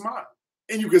through the smile.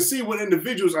 And you can see when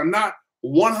individuals are not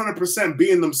 100%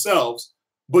 being themselves,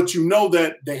 but you know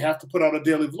that they have to put out a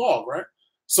daily vlog, right?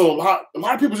 So a lot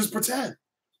of people just pretend.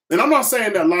 And I'm not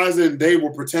saying that Liza and Dave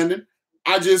were pretending.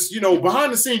 I just,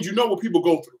 behind the scenes, you know what people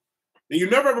go through. And you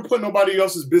never ever put nobody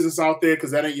else's business out there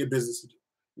because that ain't your business to do.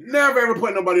 Never ever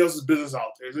put nobody else's business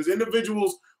out there. Because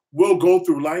individuals will go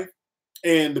through life,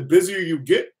 and the busier you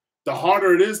get, the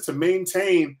harder it is to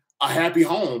maintain a happy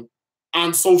home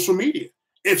on social media.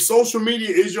 If social media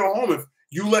is your home, if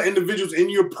you let individuals in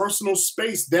your personal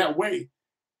space that way,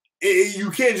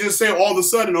 you can't just say all of a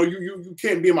sudden, you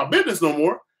can't be in my business no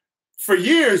more. For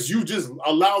years, you just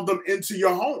allowed them into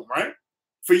your home, right?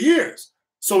 For years.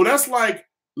 So that's like,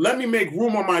 let me make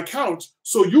room on my couch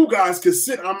so you guys can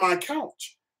sit on my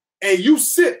couch. And you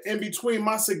sit in between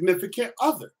my significant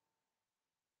other.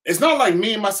 It's not like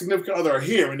me and my significant other are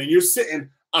here and then you're sitting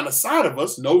on the side of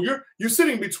us. No, you're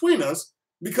sitting between us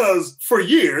because for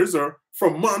years or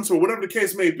for months or whatever the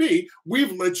case may be,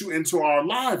 we've let you into our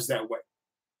lives that way.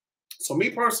 So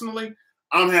me personally,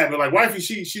 I'm happy. Like wifey,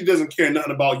 she doesn't care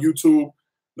nothing about YouTube,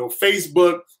 no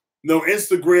Facebook, no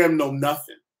Instagram, no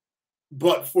nothing.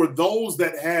 But for those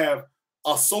that have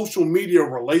a social media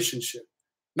relationship,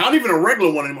 not even a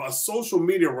regular one anymore, a social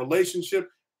media relationship,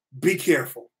 be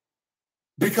careful.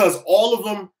 Because all of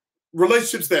them,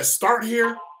 relationships that start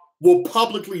here will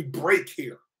publicly break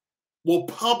here. Will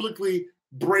publicly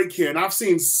break here. And I've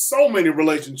seen so many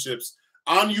relationships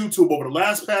on YouTube over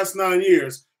the past 9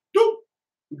 years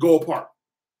go apart.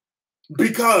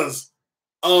 Because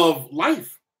of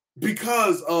life.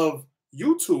 Because of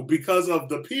YouTube. Because of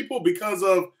the people. Because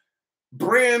of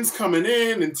brands coming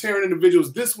in and tearing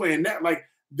individuals this way and that. Like,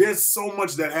 there's so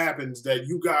much that happens that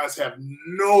you guys have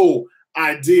no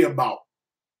idea about.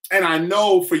 And I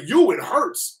know for you, it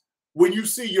hurts when you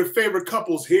see your favorite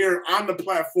couples here on the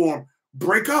platform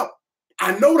break up.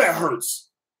 I know that hurts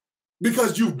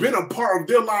because you've been a part of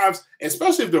their lives,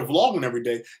 especially if they're vlogging every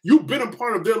day. You've been a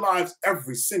part of their lives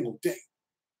every single day.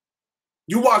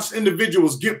 You watch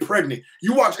individuals get pregnant.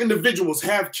 You watch individuals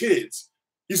have kids.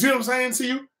 You see what I'm saying to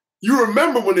you? You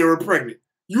remember when they were pregnant.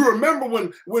 You remember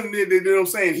when they, you know what I'm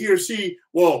saying, he or she,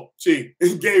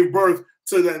 she gave birth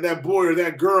to that boy or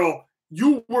that girl.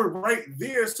 You were right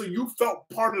there, so you felt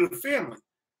part of the family.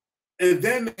 And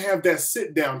then they have that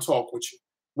sit-down talk with you,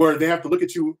 where they have to look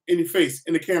at you in your face,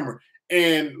 in the camera.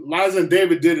 And Liza and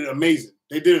David did it amazing.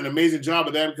 They did an amazing job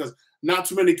of that because not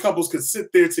too many couples could sit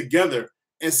there together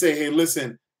and say, hey,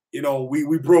 listen,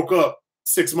 we broke up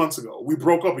 6 months ago. We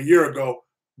broke up a year ago,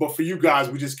 but for you guys,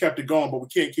 we just kept it going, but we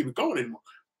can't keep it going anymore.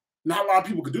 Not a lot of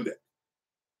people could do that.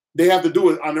 They have to do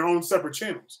it on their own separate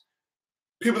channels.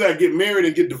 People that get married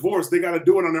and get divorced, they got to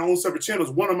do it on their own separate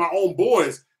channels. One of my own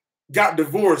boys got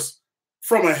divorced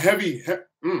from a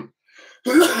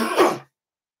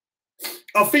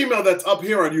a female that's up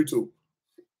here on YouTube.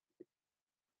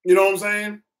 You know what I'm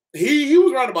saying? He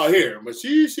was right about here, but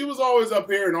she was always up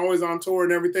here and always on tour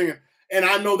and everything. And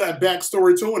I know that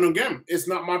backstory too. And again, it's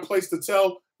not my place to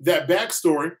tell that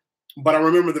backstory, but I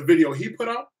remember the video he put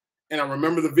out, and I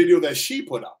remember the video that she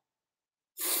put out.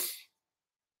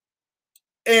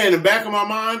 And in the back of my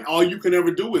mind, all you can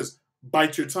ever do is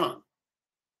bite your tongue.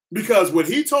 Because what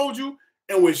he told you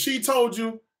and what she told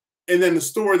you, and then the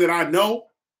story that I know,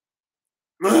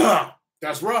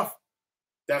 that's rough.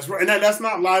 That's right. And that's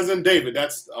not Liza and David.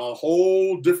 That's a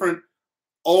whole different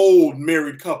old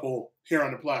married couple here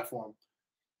on the platform.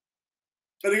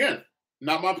 And again,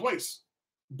 not my place.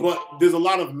 But there's a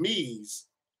lot of me's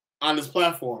on this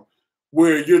platform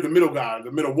where you're the middle guy,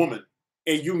 the middle woman,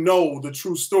 and you know the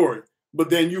true story. But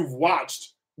then you've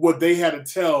watched what they had to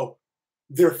tell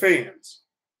their fans.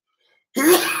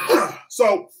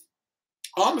 So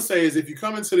all I'm going to say is if you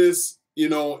come into this,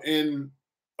 in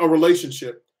a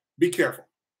relationship, be careful.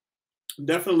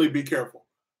 Definitely be careful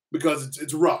because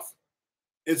it's rough.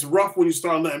 It's rough when you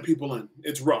start letting people in.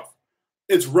 It's rough.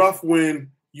 It's rough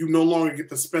when you no longer get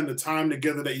to spend the time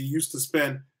together that you used to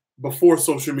spend before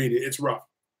social media. It's rough.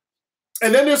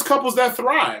 And then there's couples that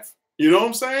thrive. You know what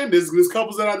I'm saying? There's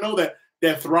couples that I know that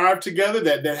thrive together,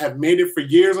 that have made it for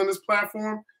years on this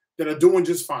platform, that are doing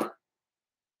just fine.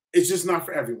 It's just not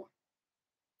for everyone.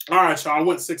 All right, y'all. I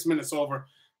went 6 minutes over.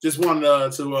 Just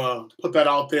wanted to put that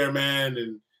out there, man.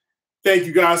 And thank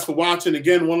you guys for watching.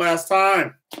 Again, one last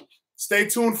time. Stay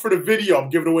tuned for the video. I'm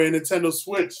giving away a Nintendo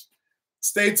Switch.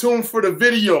 Stay tuned for the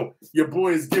video. Your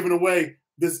boy is giving away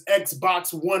this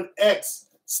Xbox One X.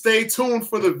 Stay tuned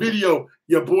for the video.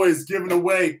 Your boy is giving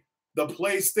away the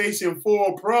PlayStation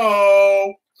 4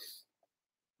 Pro.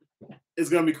 It's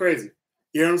going to be crazy.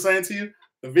 You hear what I'm saying to you?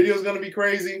 The video is going to be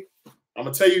crazy. I'm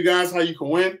going to tell you guys how you can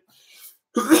win.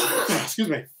 Excuse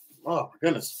me. Oh, my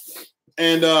goodness.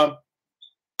 And I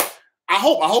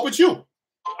hope it's you.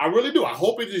 I really do. I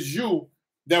hope it is you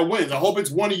that wins. I hope it's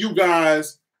one of you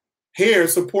guys here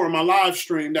supporting my live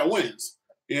stream that wins,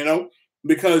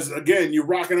 because again, you're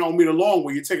rocking out with me the long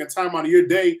way. You're taking time out of your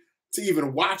day to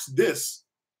even watch this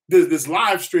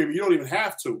live stream. You don't even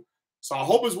have to. So I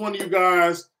hope it's one of you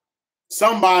guys,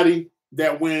 somebody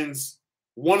that wins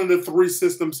one of the 3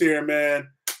 systems here, man.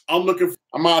 I'm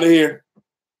out of here.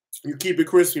 You keep it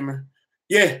crispy, man.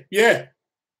 Yeah. You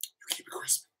keep it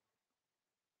crispy.